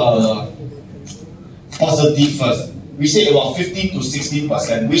positive first. We say about 15 to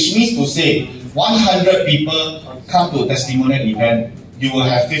 16%, which means to say 100 people come to a testimonial event, you will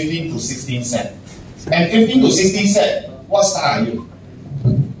have 15 to 16 sets. And 15 to 16 sets, what star are you? 2.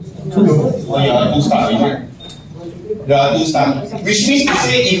 Oh, you are 2 star, is it? You are 2 star. Which means to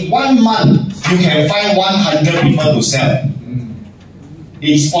say if 1 month you can find 100 people to sell, it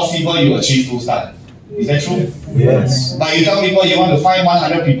is possible you achieve 2 star. Is that true? Yes. But you tell people you want to find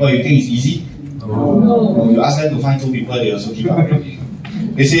 100 people, you think it's easy? No. You ask them to find 2 people, they also give up.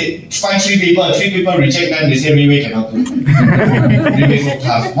 They say, find 3 people reject them, they say Riway cannot do. Riway so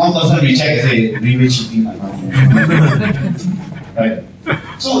tough. 1 person reject, they say Riway cheating my money. Right?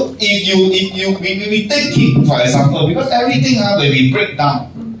 So if we take it for example, because everything when we break down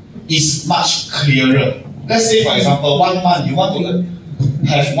is much clearer. Let's say for example, 1 month you want to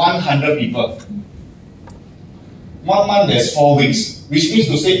have 100 people. 1 month there's 4 weeks, which means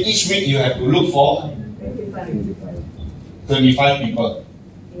to say each week you have to look for 25 people.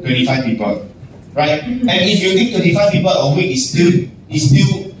 25 people. Right? And if you think 25 people a week is still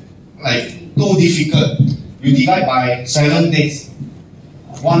like too difficult, you divide by 7 days.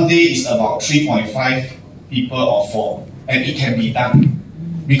 1 day is about 3.5 people or 4, and it can be done.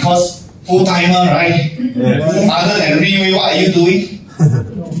 Because full-timer, right? Yes. Other than Riway, what are you doing?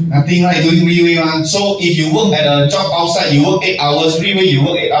 Nothing, right? Doing Riway. So if you work at a job outside, you work 8 hours, Riway you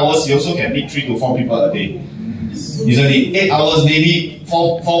work 8 hours, you also can meet 3 to 4 people a day. Usually 8 hours, maybe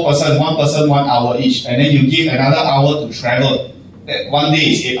 4 person, 1 person 1 hour each, and then you give another hour to travel. That 1 day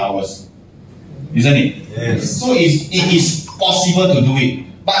is 8 hours. Isn't it? Yes. So it is possible to do it.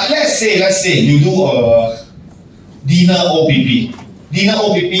 But let's say you do a dinner OPP. Dinner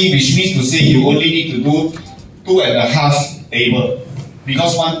OPP, which means to say you only need to do 2.5 tables.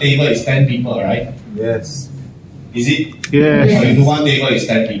 Because 1 table is 10 people, right? Yes. Is it? Yes. So you do 1 table is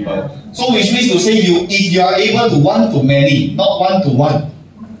 10 people. So which means to say if you are able to 1 to many, not 1 to 1,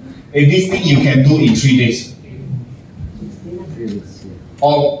 and this thing you can do in 3 days.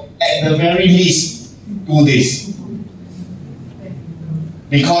 Or at the very least 2 days.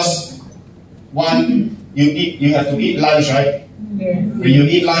 Because you have to eat lunch, right? Yes. When you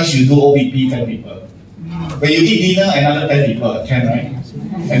eat lunch, you do OPP 10 people. When you eat dinner, another 10 people can, right?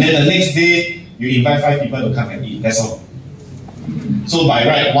 And then the next day, you invite 5 people to come and eat. That's all. So by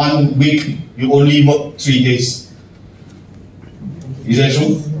right, 1 week, you only work 3 days. Is that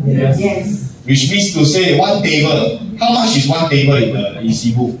true? Yes. Yes. Which means to say 1 table. How much is 1 table in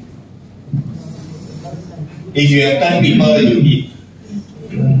Cebu? If you have 10 people, you eat.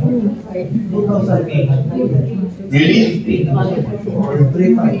 Really?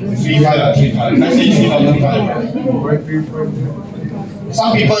 3,500. Let's say 3,500.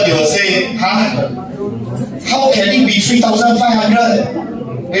 Some people they will say, huh? How can it be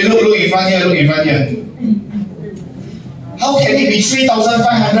 3,500? Hey, look in front here, look in front here. How can it be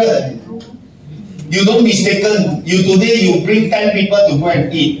 3,500? You don't mistaken. Today you bring 10 people to go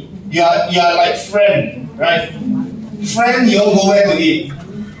and eat. You are like friend, right? Friend, you all go where to eat?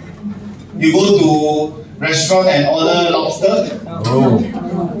 You go to restaurant and order lobster? No.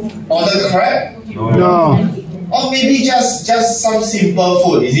 Order crab? No. Or maybe just some simple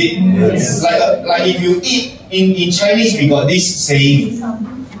food, is it? Yes. Like if you eat in Chinese, we got this saying.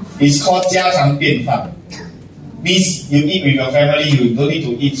 It's called 家常便饭. Means you eat with your family, you don't need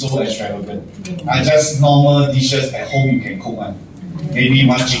to eat so extravagant. Just normal dishes at home you can cook one. Maybe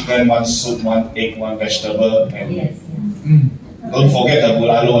 1 chicken, 1 soup, 1 egg, 1 vegetable, and yes. Don't forget the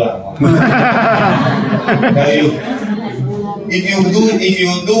bulalo lah. Tell you, if you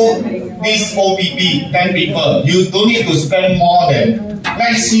do this OPP 10 people, you don't need to spend more than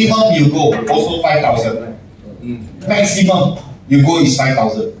maximum you go also 5,000. Maximum you go is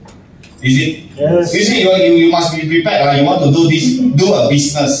 5,000. Is it? Yes. You see, you must be prepared. You want to do this, do a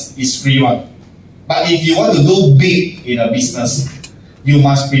business, it's free one. But if you want to do big in a business, you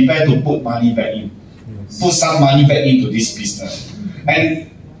must prepare to put money back in. Yes. Put some money back into this business. And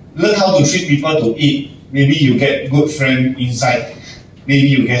learn how to treat people to eat. Maybe you get good friend inside. Maybe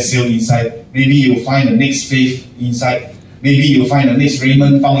you get sale inside. Maybe you find the next Faith inside. Maybe you find the next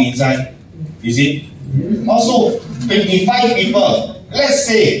Raymond Pong inside. Is it? Yes. Also, 25 people. Let's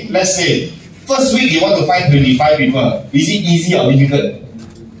say, first week you want to find 25 people. Is it easy or difficult?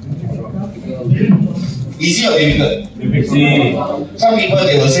 Easy or difficult? Easy. Some people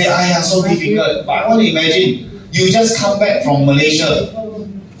they will say, so difficult. But I want to imagine, you just come back from Malaysia.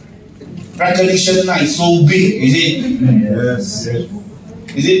 Recognition night so big, is it? Yes.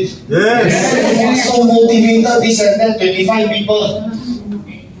 Is it? Yes. So motivated, this and that, 25 people.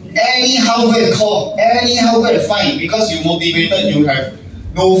 Anyhow go and call, anyhow go and find, because you motivated, you have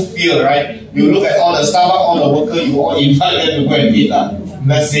no fear, right? You look at all the Starbucks, all the workers, you all invite them to go and eat.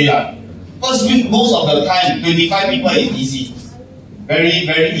 Let's say first week, most of the time, 25 people is easy. Very,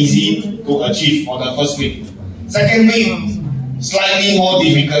 very easy to achieve for the first week. Second week, slightly more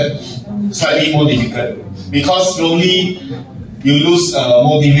difficult. Slightly more difficult. Because slowly, you lose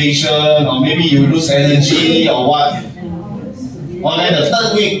motivation, or maybe you lose energy, or what. Or then the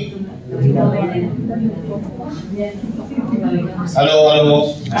third week.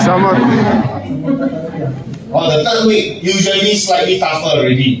 Hello. or the third week, usually slightly tougher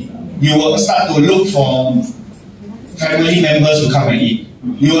already. You will start to look for family members to come and eat.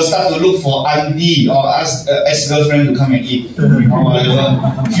 You will start to look for auntie or ex-girlfriend to come and eat. Or whatever.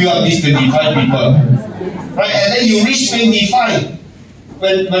 Fill up these 25 people. Right? And then you reach 25.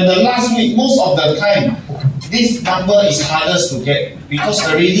 When the last week, most of the time, this number is hardest to get because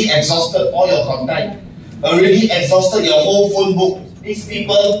already exhausted all your contact. Already exhausted your whole phone book. These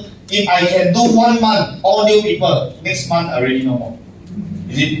people, if I can do 1 month, all new people, next month already no more.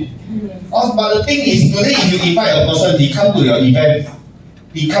 Is it? Oh, but the thing is, today if you invite a person, he come to your event,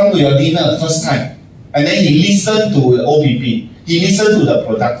 he come to your dinner first time, and then he listen to the OPP, he listen to the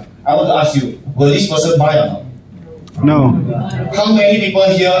product. I want to ask you, will this person buy or not? No. How many people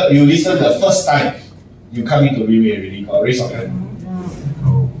here, you listen the first time, you come into Riway already? Raise your hand.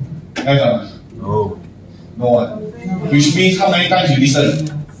 No. No. No one. Which means how many times you listen?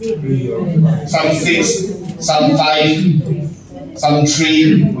 Some 6, some 5, some 3.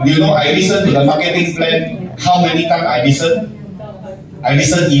 You know, I listen to the marketing plan. How many times I listen? I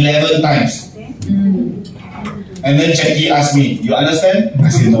listen 11 times. And then Jackie asked me, you understand? I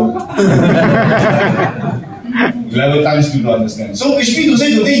said no. 11 times you don't understand. So which means to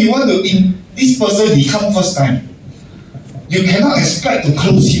say today you want to, this person, he come first time. You cannot expect to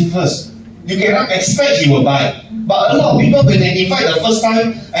close him first. You cannot expect he will buy. But a lot of people, when they invite the first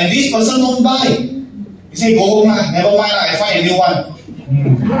time, and this person don't buy, you say, go home lah, never mind lah, I find a new one.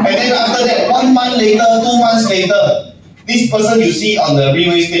 And then after that, 1 month later, 2 months later, this person you see on the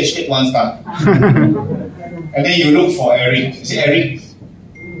Riway stage take 1 star. And then you look for Eric. You say, Eric,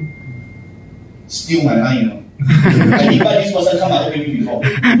 steal my line, you know. I invite this person come out with me before.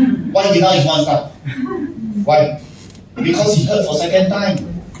 Why he now is 1 star? Why? Because he heard for second time.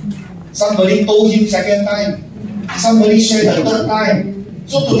 Somebody told him second time. Somebody shared the third time.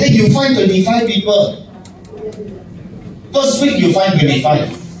 So today you find 25 people. First week you find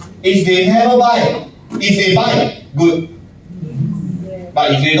 25. If they never buy, if they buy, good.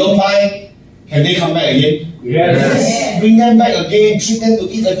 But if they don't buy, can they come back again? Yes. Bring them back again, treat them to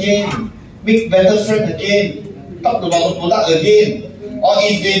eat again, make better friend again, talk about the product again. Or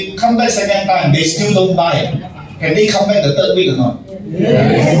if they come back second time, they still don't buy, can they come back the third week or not?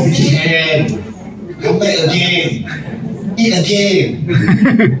 Yes. Can. Come back again. Eat again.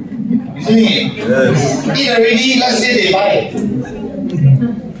 Isn't it? Yes. Eat already, let's say they buy.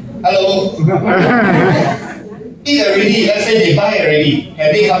 Hello? Eat already, let's say they buy already.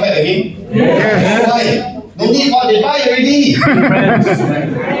 Can they come back again? Yes. Why? No need for they buy already.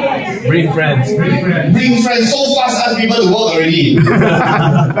 Bring friends. Bring friends so fast, ask people to work already.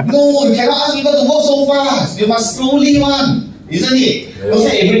 No, you cannot ask people to work so fast. You must slowly one. Isn't it? Don't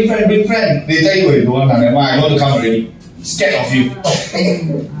say, hey, bring friend, bring friend. They tell you, hey, don't want to come. I want to come already. Scared of you.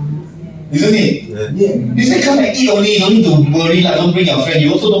 Isn't it? Yeah. You say come and eat only, don't need to worry lah. Don't bring your friend.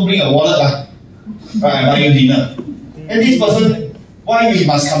 You also don't bring your wallet lah. Right, I buy you dinner. And this person, why he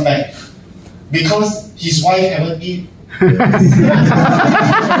must come back? Because his wife haven't eat. The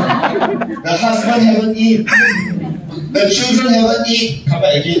husband haven't eat. The children haven't eat. Come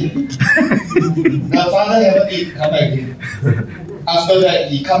back again. The father haven't eat. Come back again. After that,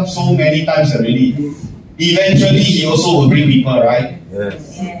 he comes so many times already. Eventually, he also will bring people, right?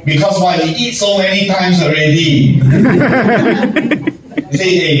 Yes. Because why? He eats so many times already. You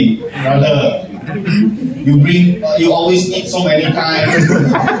say, hey, brother, you always eat so many times. Is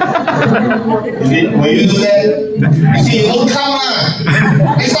it? Will you do that? You say, you don't come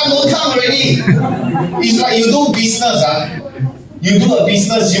next time don't come already. It's like you do business You do a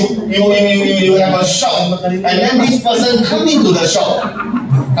business, you have a shop, and then this person come into the shop.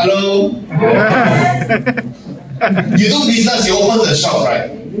 Hello? You do business, you open the shop,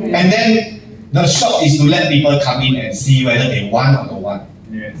 right? And then the shop is to let people come in and see whether they want or don't want.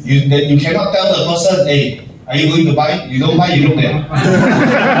 Yes. You cannot tell the person, hey, are you going to buy? You don't buy, you look there.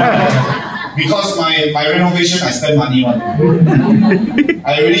 Because my renovation, I spend money on.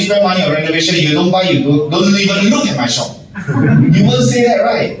 I already spend money on renovation. You don't buy, you don't even look at my shop. You won't say that,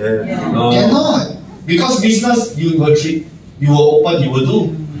 right? Yeah. No. Cannot. Because business, you will treat, you will open, you will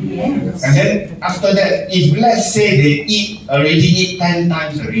do. Yes. And then after that, if let's say they already eat 10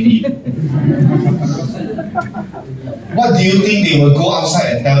 times already, what do you think they will go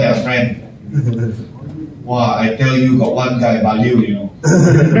outside and tell their friend? Wow, I tell you, got one guy, Baliu, you know.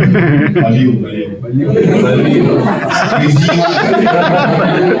 Baliu. Crazy one.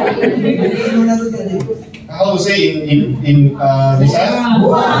 How to say in this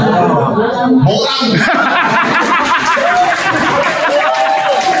Boang.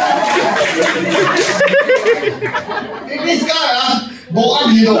 This guy,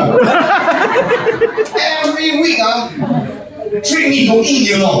 Boang, you know. Every week, treat me to eat,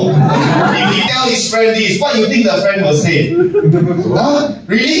 you know. If he tell his friend this, what you think the friend will say? Huh?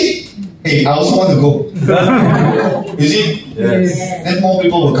 Really? Hey, I also want to go. You see? Yes. Then more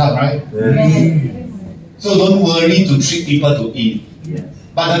people will come, right? Yes. So don't worry to treat people to eat. Yes.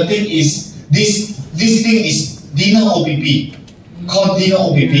 But the thing is, this thing is dinner OPP. Called dinner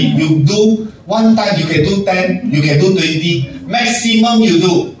OPP. You do one time, you can do 10, you can do 20. Maximum you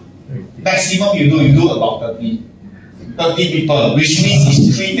do. Maximum you do about 30. 30 people, which means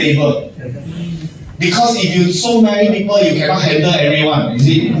it's 3 tables. Because if you so many people, you cannot handle everyone, is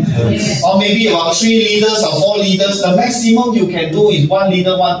it? Yes. Or maybe about 3 leaders or 4 leaders, the maximum you can do is 1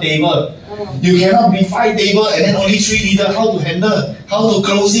 leader, 1 table. You cannot be 5 tables and then only 3 leaders. How to handle? How to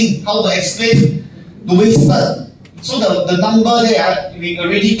closing? How to explain? To wasted. So the number there, we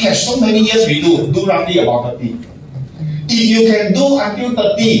already catch so many years we do roughly about 30. If you can do until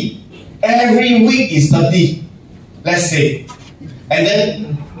 30, every week is 30, let's say. And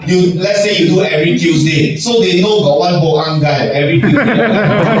then let's say you do every Tuesday. So they know got one boang guy every Tuesday at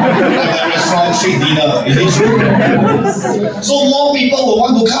the restaurant street dinner. Is it true? So more people will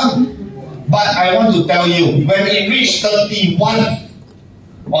want to come. But I want to tell you, when it reach 31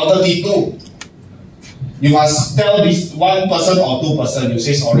 or 32, you must tell this 1 person or 2 person, you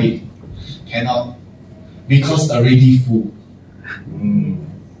say sorry. Cannot. Because already full.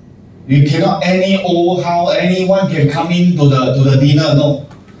 You cannot how anyone can come into the dinner, no.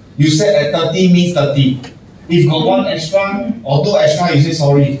 You said at 30 means 30. If got 1 extra or 2 extra, you say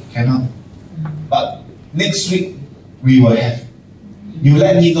sorry. Cannot. But next week, we will have. You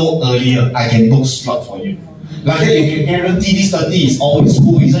let me know earlier, I can book slot for you. Like that, you can guarantee this 30 is always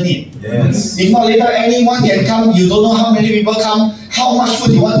full, isn't it? Yes. If not later, anyone can come. You don't know how many people come, how much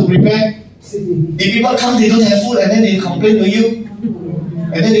food you want to prepare. If people come, they don't have food, and then they complain to you,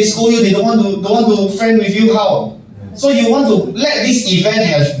 and then they scold you. They don't want to friend with you. How? So you want to let this event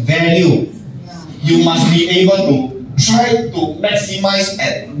have value. You must be able to try to maximize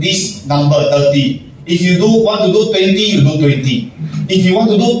at this number 30. If you want to do 20, you do 20. If you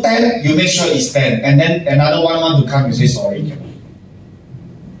want to do 10, you make sure it's 10. And then another one want to come, you say sorry.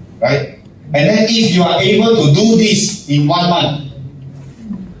 Right? And then if you are able to do this in 1 month,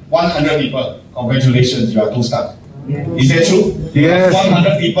 100 people, congratulations, you are 2-star. Is that true? Yes.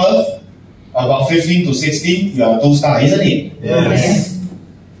 100 people, about 15 to 16, you are 2-star, isn't it? Yes.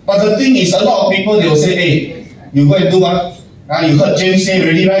 But the thing is, a lot of people, they will say, hey, you go and do what? You heard James say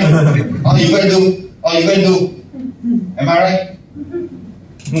already, right? You go and do. You go and do. Am I right?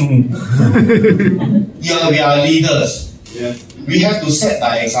 Yeah, we are leaders. Yeah. We have to set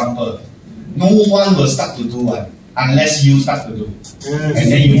the example. No one will start to do one unless you start to do. Yes.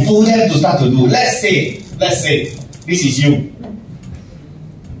 And then you pull them to start to do. Let's say, this is you.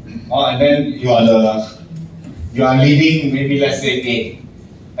 And then you are leading, maybe let's say A.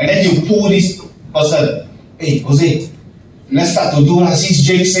 And then you pull this person. Hey, Jose, let's start to do. Since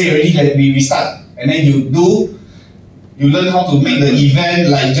James say already that we start. And then you do. You learn how to make the event,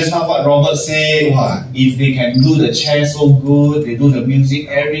 like just now what Robert said. Wow, if they can do the chair so good, they do the music,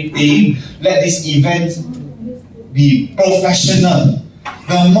 everything. Let this event be professional.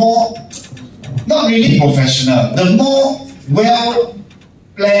 The more, not really professional, the more well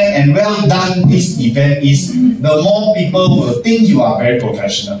planned and well done this event is, the more people will think you are very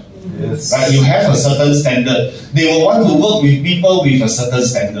professional. Yes. Right? You have a certain standard. They will want to work with people with a certain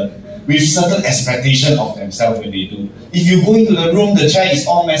standard, with certain expectation of themselves when they do. If you go into the room, the chair is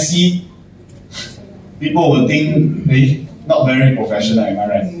all messy, people will think they not very professional, am I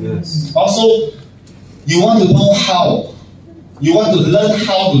right? Yes. Also, you want to know how. You want to learn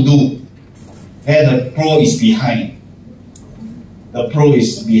how to do. There the pro is behind. The pro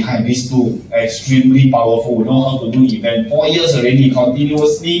is behind. These two extremely powerful. Know how to do event. 4 years already,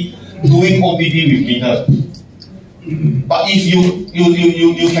 continuously doing OPP with leader. But if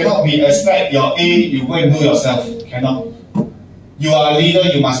you cannot be expect your A, you go and do yourself. Cannot. You are a leader,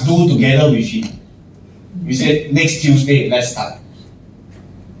 you must do together with him. You say next Tuesday, let's start.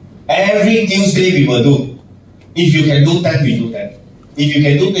 Every Tuesday we will do. If you can do 10, we do 10. If you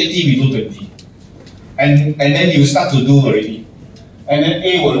can do 20, we do 20. And then you start to do already. And then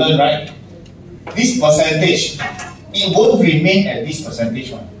A will learn, right? This percentage, it won't remain at this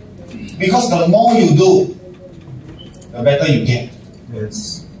percentage one. Because the more you do, the better you get.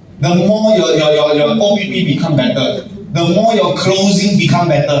 Yes. The more your OPP become better, the more your closing become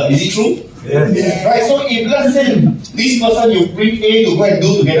better. Is it true? Yes. Right, so if let's say this person you bring A to go and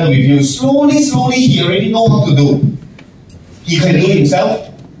do together with you, slowly he already know how to do. He can do himself.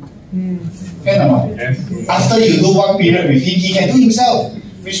 Can or not? Yes. After you do one period with him, he can do himself.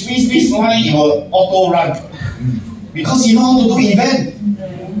 Which means this line it will auto run. Because he know how to do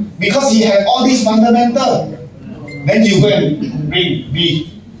event. Because he have all these fundamental. Then you go and bring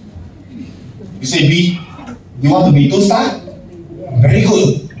B. You say B, you want to be 2 star? Very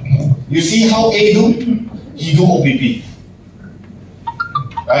good. You see how A do? He do OPP.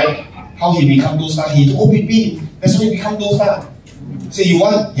 Right? How he become 2 star? He do OPP. That's why he become 2 star. Say you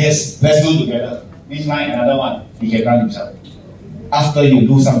want? Yes, let's do together. This line, another one. He can run himself. After you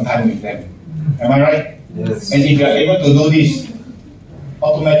do some time with them. Am I right? Yes. And if you are able to do this,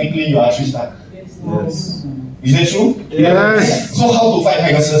 automatically you are 3 star. Yes. Is that true? Yes. So how to fight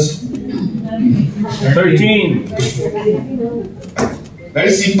Pegasus? 13.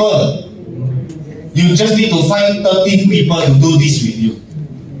 Very simple. You just need to find 13 people to do this with you.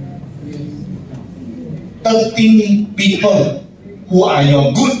 13 people who are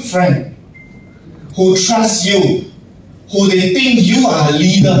your good friend, who trust you, who they think you are a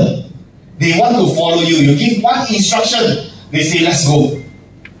leader. They want to follow you. You give one instruction, they say, let's go.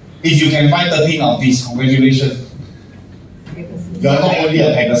 If you can find 13 of these, congratulations. You are not only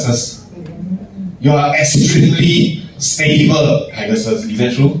a Pegasus, you are extremely stable Pegasus. Is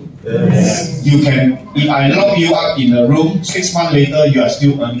that true? Yes. You can, if I lock you up in a room, 6 months later, you are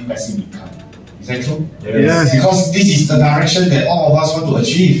still earning passive income. Is that true? Yes. Because this is the direction that all of us want to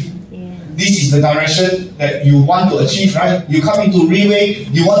achieve. This is the direction that you want to achieve, right? You come into Riway,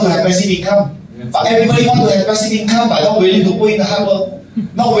 you want to have passive income. But everybody want to have passive income, but not willing to put in the hard work,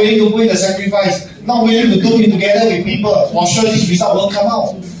 not willing to put in the sacrifice, not willing to do it together with people. For sure, this result won't come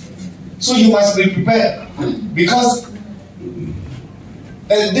out. So you must be prepared. Because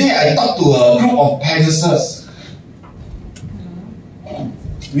that day I talked to a group of Pegasus.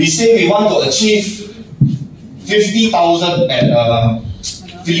 We say we want to achieve 50,000 at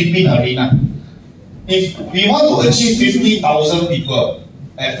Philippine Arena. If we want to achieve 50,000 people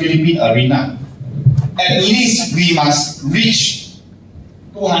at Philippine Arena, at least we must reach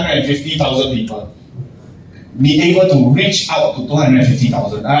 250,000 people. Be able to reach out to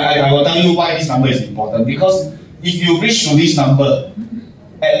 250,000. I will tell you why this number is important. Because if you reach to this number,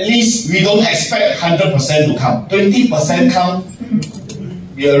 at least we don't expect 100% to come. 20% come,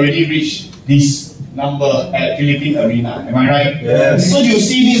 we already reached this number at Philippine Arena. Am I right? Yes. So you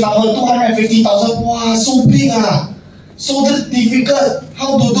see this number, 250,000. Wow, so big so difficult.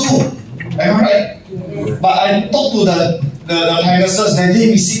 How to do? Am I right? But I talked to the Pegasus that day.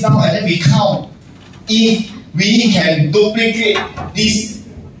 We sit down and then we count. If we can duplicate this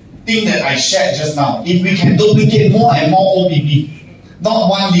thing that I shared just now, if we can duplicate more and more OPP, not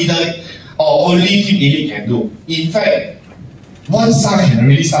one leader or only team elite can do. In fact, 1 star can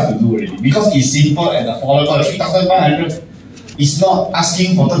really start to do already because it's simple and affordable. 3,500. It's not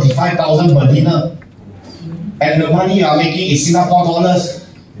asking for 35,000 per dinner. And the money you are making is Singapore dollars,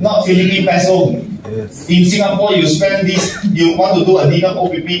 not Philippine peso. Yes. In Singapore, you spend this, you want to do a dinner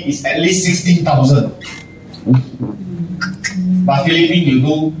OPP, is at least 16,000. But Philippines, you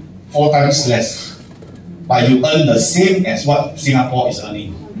do 4 times less. But you earn the same as what Singapore is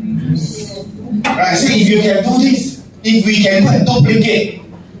earning. Right? So if you can do this, if we can duplicate,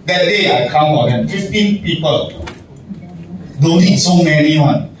 that day I count for them, 15 people. Don't need so many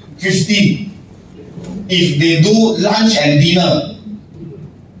one. 15. If they do lunch and dinner,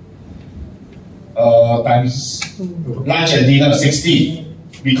 times lunch and dinner 60.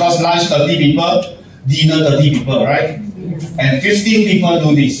 Because lunch 30 people, dinner 30 people, right? And 15 people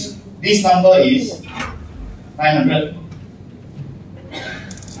do this. This number is 900.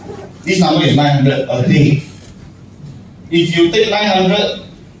 This number is 900 a day. If you take 900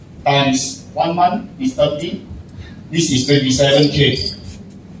 times 1 month is 30, this is 27K.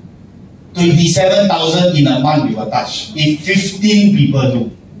 27,000 in a month we will touch. If 15 people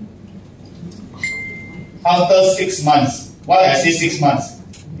do. After 6 months, why I say 6 months?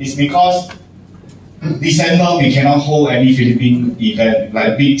 It's because December we cannot hold any Philippine event,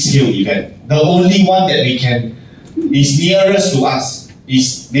 like big scale event. The only one that we can, is nearest to us,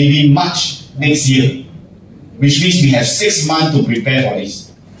 is maybe March next year. Which means we have 6 months to prepare for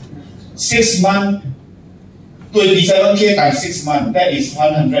this. 6 months, 27K times 6 months, that is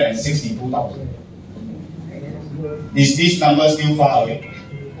 162,000. Is this number still far away?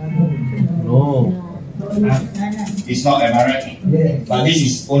 No. It's not, am I right? But this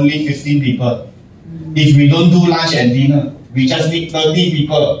is only 15 people. If we don't do lunch and dinner, we just need 30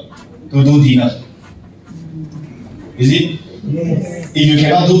 people to do dinner. Is it? Yes. If you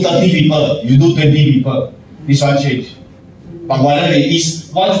cannot do 30 people, you do 20 people. This one change. But whatever it is,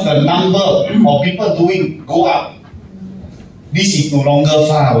 once the number of people doing go up, this is no longer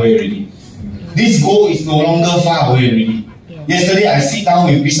far away already. This goal is no longer far away already. Yesterday I sit down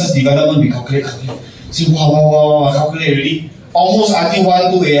with business development, we calculate. See, wow, calculate already. Almost until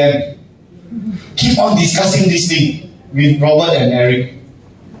 1, 2 a.m. Keep on discussing this thing with Robert and Eric.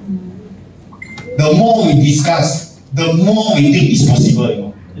 The more we discuss, the more we think it's possible, you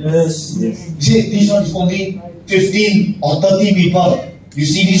know. Yes. See, this one is only 15 or 30 people. You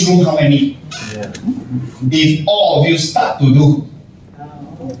see this room, how many? Yeah. If all of you start to do,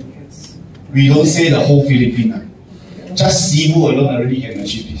 we don't say the whole Philippines. Just Cebu alone already can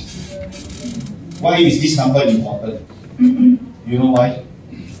achieve this. Why is this number important? You know why?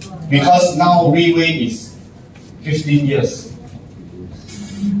 Because now Riway is 15 years.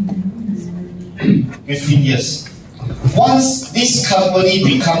 15 years. Once this company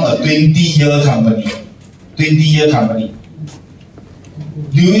become a 20-year company,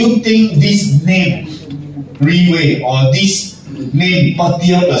 do you think this name Riway or this name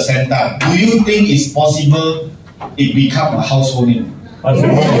Patia Placenta, do you think it's possible it become a household name?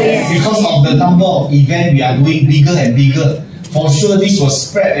 Because of the number of events we are doing bigger and bigger. For sure this will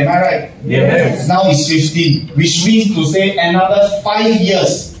spread, am I right? Yes. Now it's 15, which means to say another 5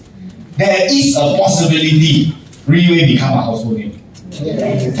 years, there is a possibility Riway become a household name.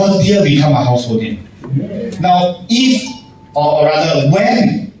 Patia become a household name. Now if, or rather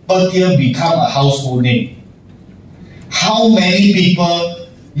when Patia become a household name, how many people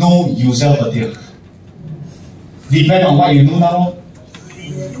know you sell Patia? Depend on what you do now.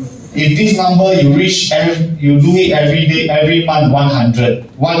 If this number you reach, you do it every day, every month 100.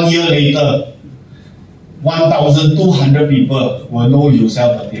 1 year later, 1,200 people will know you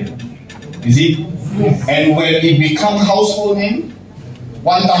sell Patia. Is it? Yes. And when it become household name,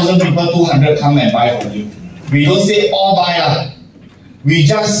 1,000 people, 200 come and buy from you. We don't say all buy lah. We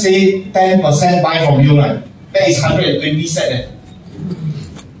just say 10% buy from you lah. That is 120 set.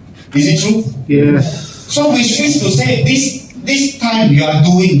 Is it true? Yes. So which means to say this time you are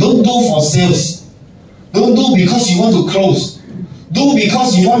doing, don't do for sales. Don't do because you want to close. Do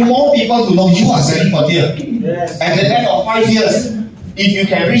because you want more people to know you are selling Patia. Yes. At the end of 5 years, if you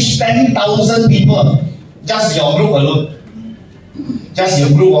can reach 10,000 people, just your group alone, just your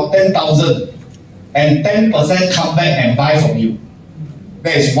group of 10,000, and 10% come back and buy from you,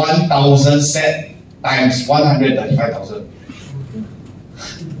 that is 1,000 set times 135,000.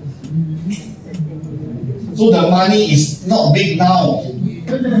 So the money is not big now.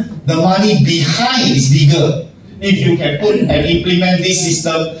 The money behind is bigger if you can put and implement this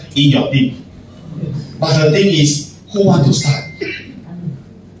system in your team. But the thing is, who want to start?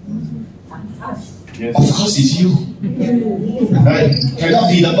 Yes. Of course it's you. Right?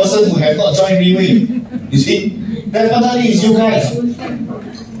 Cannot be the person who have not joined Riway. You see? Definitely it's you guys.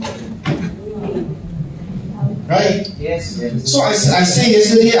 Right? Yes. So I said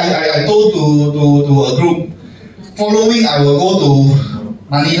yesterday, I told to a group, following I will go to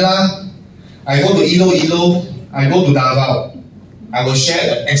Manila, I go to Iloilo, I go to Davao. I will share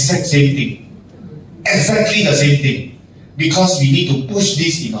the exact same thing. Exactly the same thing. Because we need to push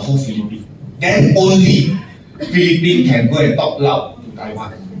this in the whole Philippines. Then only Philippines can go and talk loud to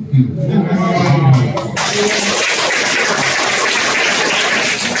Taiwan.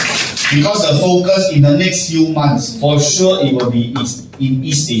 Because the focus in the next few months, for sure it will be in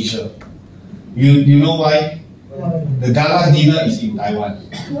East Asia. You know why? The gala dinner is in Taiwan.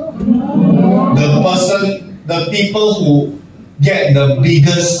 The people who get the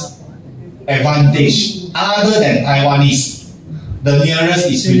biggest advantage other than Taiwanese, the nearest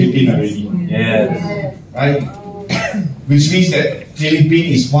is Philippines already. Yes. Right? Which means that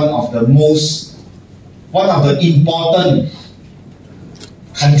Philippines is one of the important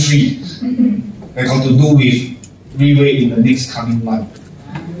country that got to do with Riway in the next coming month.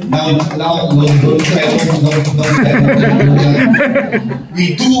 Now, don't clap.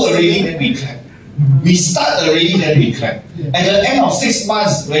 We do already, then we clap. We start already, then we clap. At the end of 6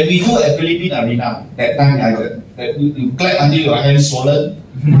 months, when we do at Philippine Arena, that time you clap until your hands swollen,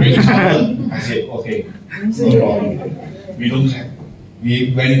 very common. I said, okay, no problem. We don't clap.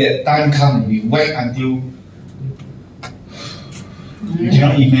 When that time comes, we wait until you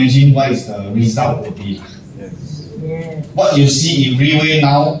cannot imagine what is the result will be. Yes. What you see in Riway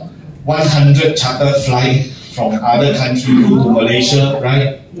now, 100 charter flight from other countries to Malaysia,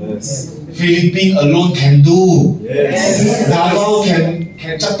 right? Yes. Philippines alone can do. Yes. Davao can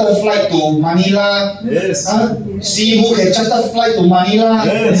charter flight to Manila. Yes. Cebu can charter flight to Manila.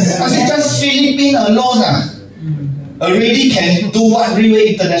 Yes. I said just Philippines alone already can do what Riway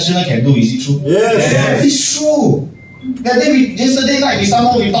International can do. Is it true? Yes. It's true. That day yesterday night we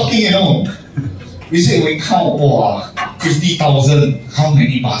talking, you know. We said we count 50,000. How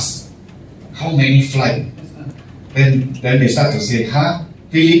many bus? How many flight? Then they start to say, huh?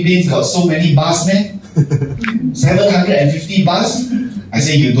 Philippines got so many bus, man? 750 bus? I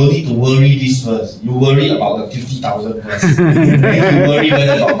say, you don't need to worry this first. You worry about the 50,000 first. Then you worry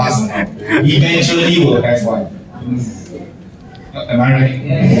whether got bus or not. Eventually we'll have one. Am I right?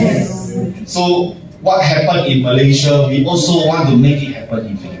 Yes. So what happened in Malaysia, we also want to make it happen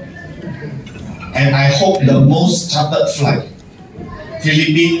in Philippines. And I hope the most chartered flight,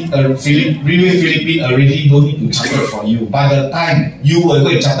 Riway Philippines already don't need to charter for you. By the time you will go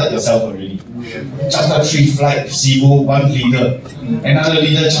and charter yourself already. Charter 3 flights, Cebu, 1 leader. Another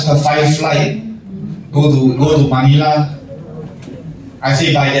leader charter 5 flights, go to Manila. I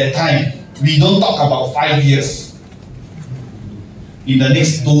say by that time, we don't talk about 5 years. In the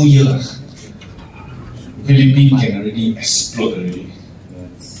next 2 years, Philippines can already explode already.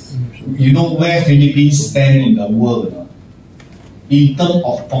 You know where Philippines stand in the world? In terms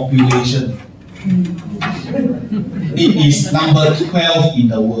of population, it is number 12 in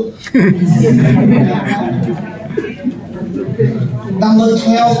the world. Number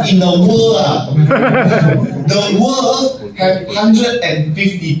 12 in the world. The world has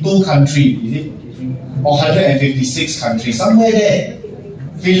 152 countries, is it? Or 156 countries, somewhere there.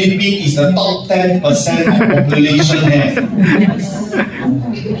 Philippines is the top 10% of population there.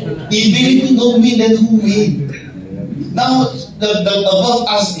 If Philippines don't win, then who win? Now, the above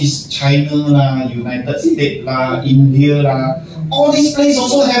us is China lah, United States lah, India lah. All these places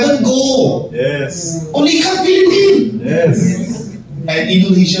also haven't go. Yes. Only come Philippines. Yes. And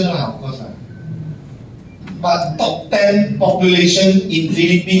Indonesia lah, of course lah. But top 10 population in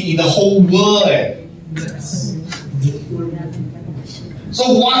Philippines in the whole world.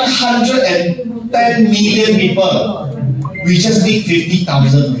 So 110 million people. We just need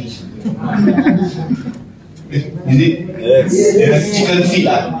 50,000. Is it? Yes. Yes. Chicken feet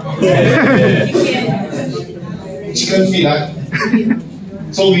lah. Chicken feet lah.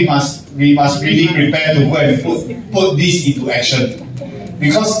 So we must really prepare to go and put this into action.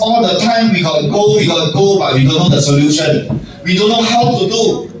 Because all the time we got go, but we don't know the solution. We don't know how to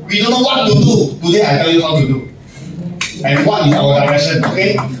do. We don't know what to do. Today I tell you how to do. And what is our direction,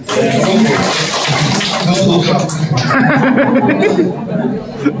 okay? No come.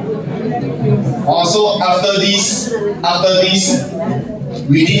 Also after this,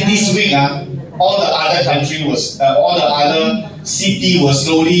 within this week, all the other country all the other city will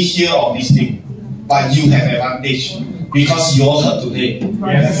slowly hear of this thing. But you have advantage because you all heard today.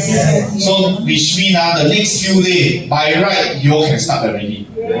 Yes. So which means the next few days, by right, you all can start already.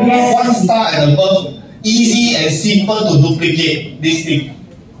 Yes. 1 star and above, easy and simple to duplicate this thing.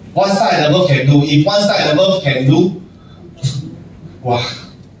 1 star and above can do. If 1 star and above can do, wow.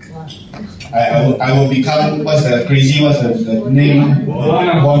 I will become, what's the name? One.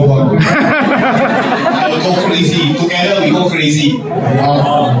 I will go crazy. Together we go crazy.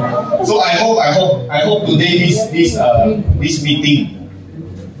 So I hope today this meeting,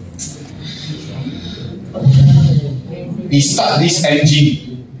 we start this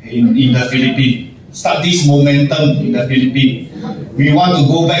engine in the Philippines. Start this momentum in the Philippines. We want to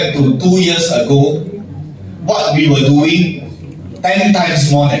go back to 2 years ago, what we were doing 10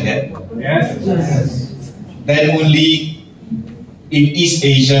 times more than that. Yes. Then only in East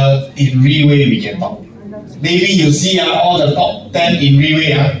Asia, in Riway we can talk. Maybe you see all the top 10 in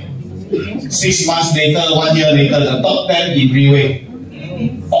Riway. 6 months later, 1 year later, the top 10 in Riway,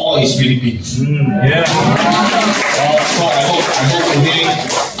 all is Philippines. Yeah. So I hope today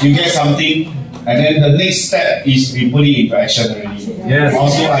you get something. And then the next step is we put it into action already. Yes.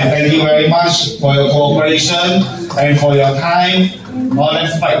 Also, I thank you very much for your cooperation and for your time. Now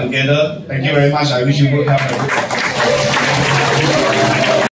let's fight together. Thank you very much. I wish you good health and good health.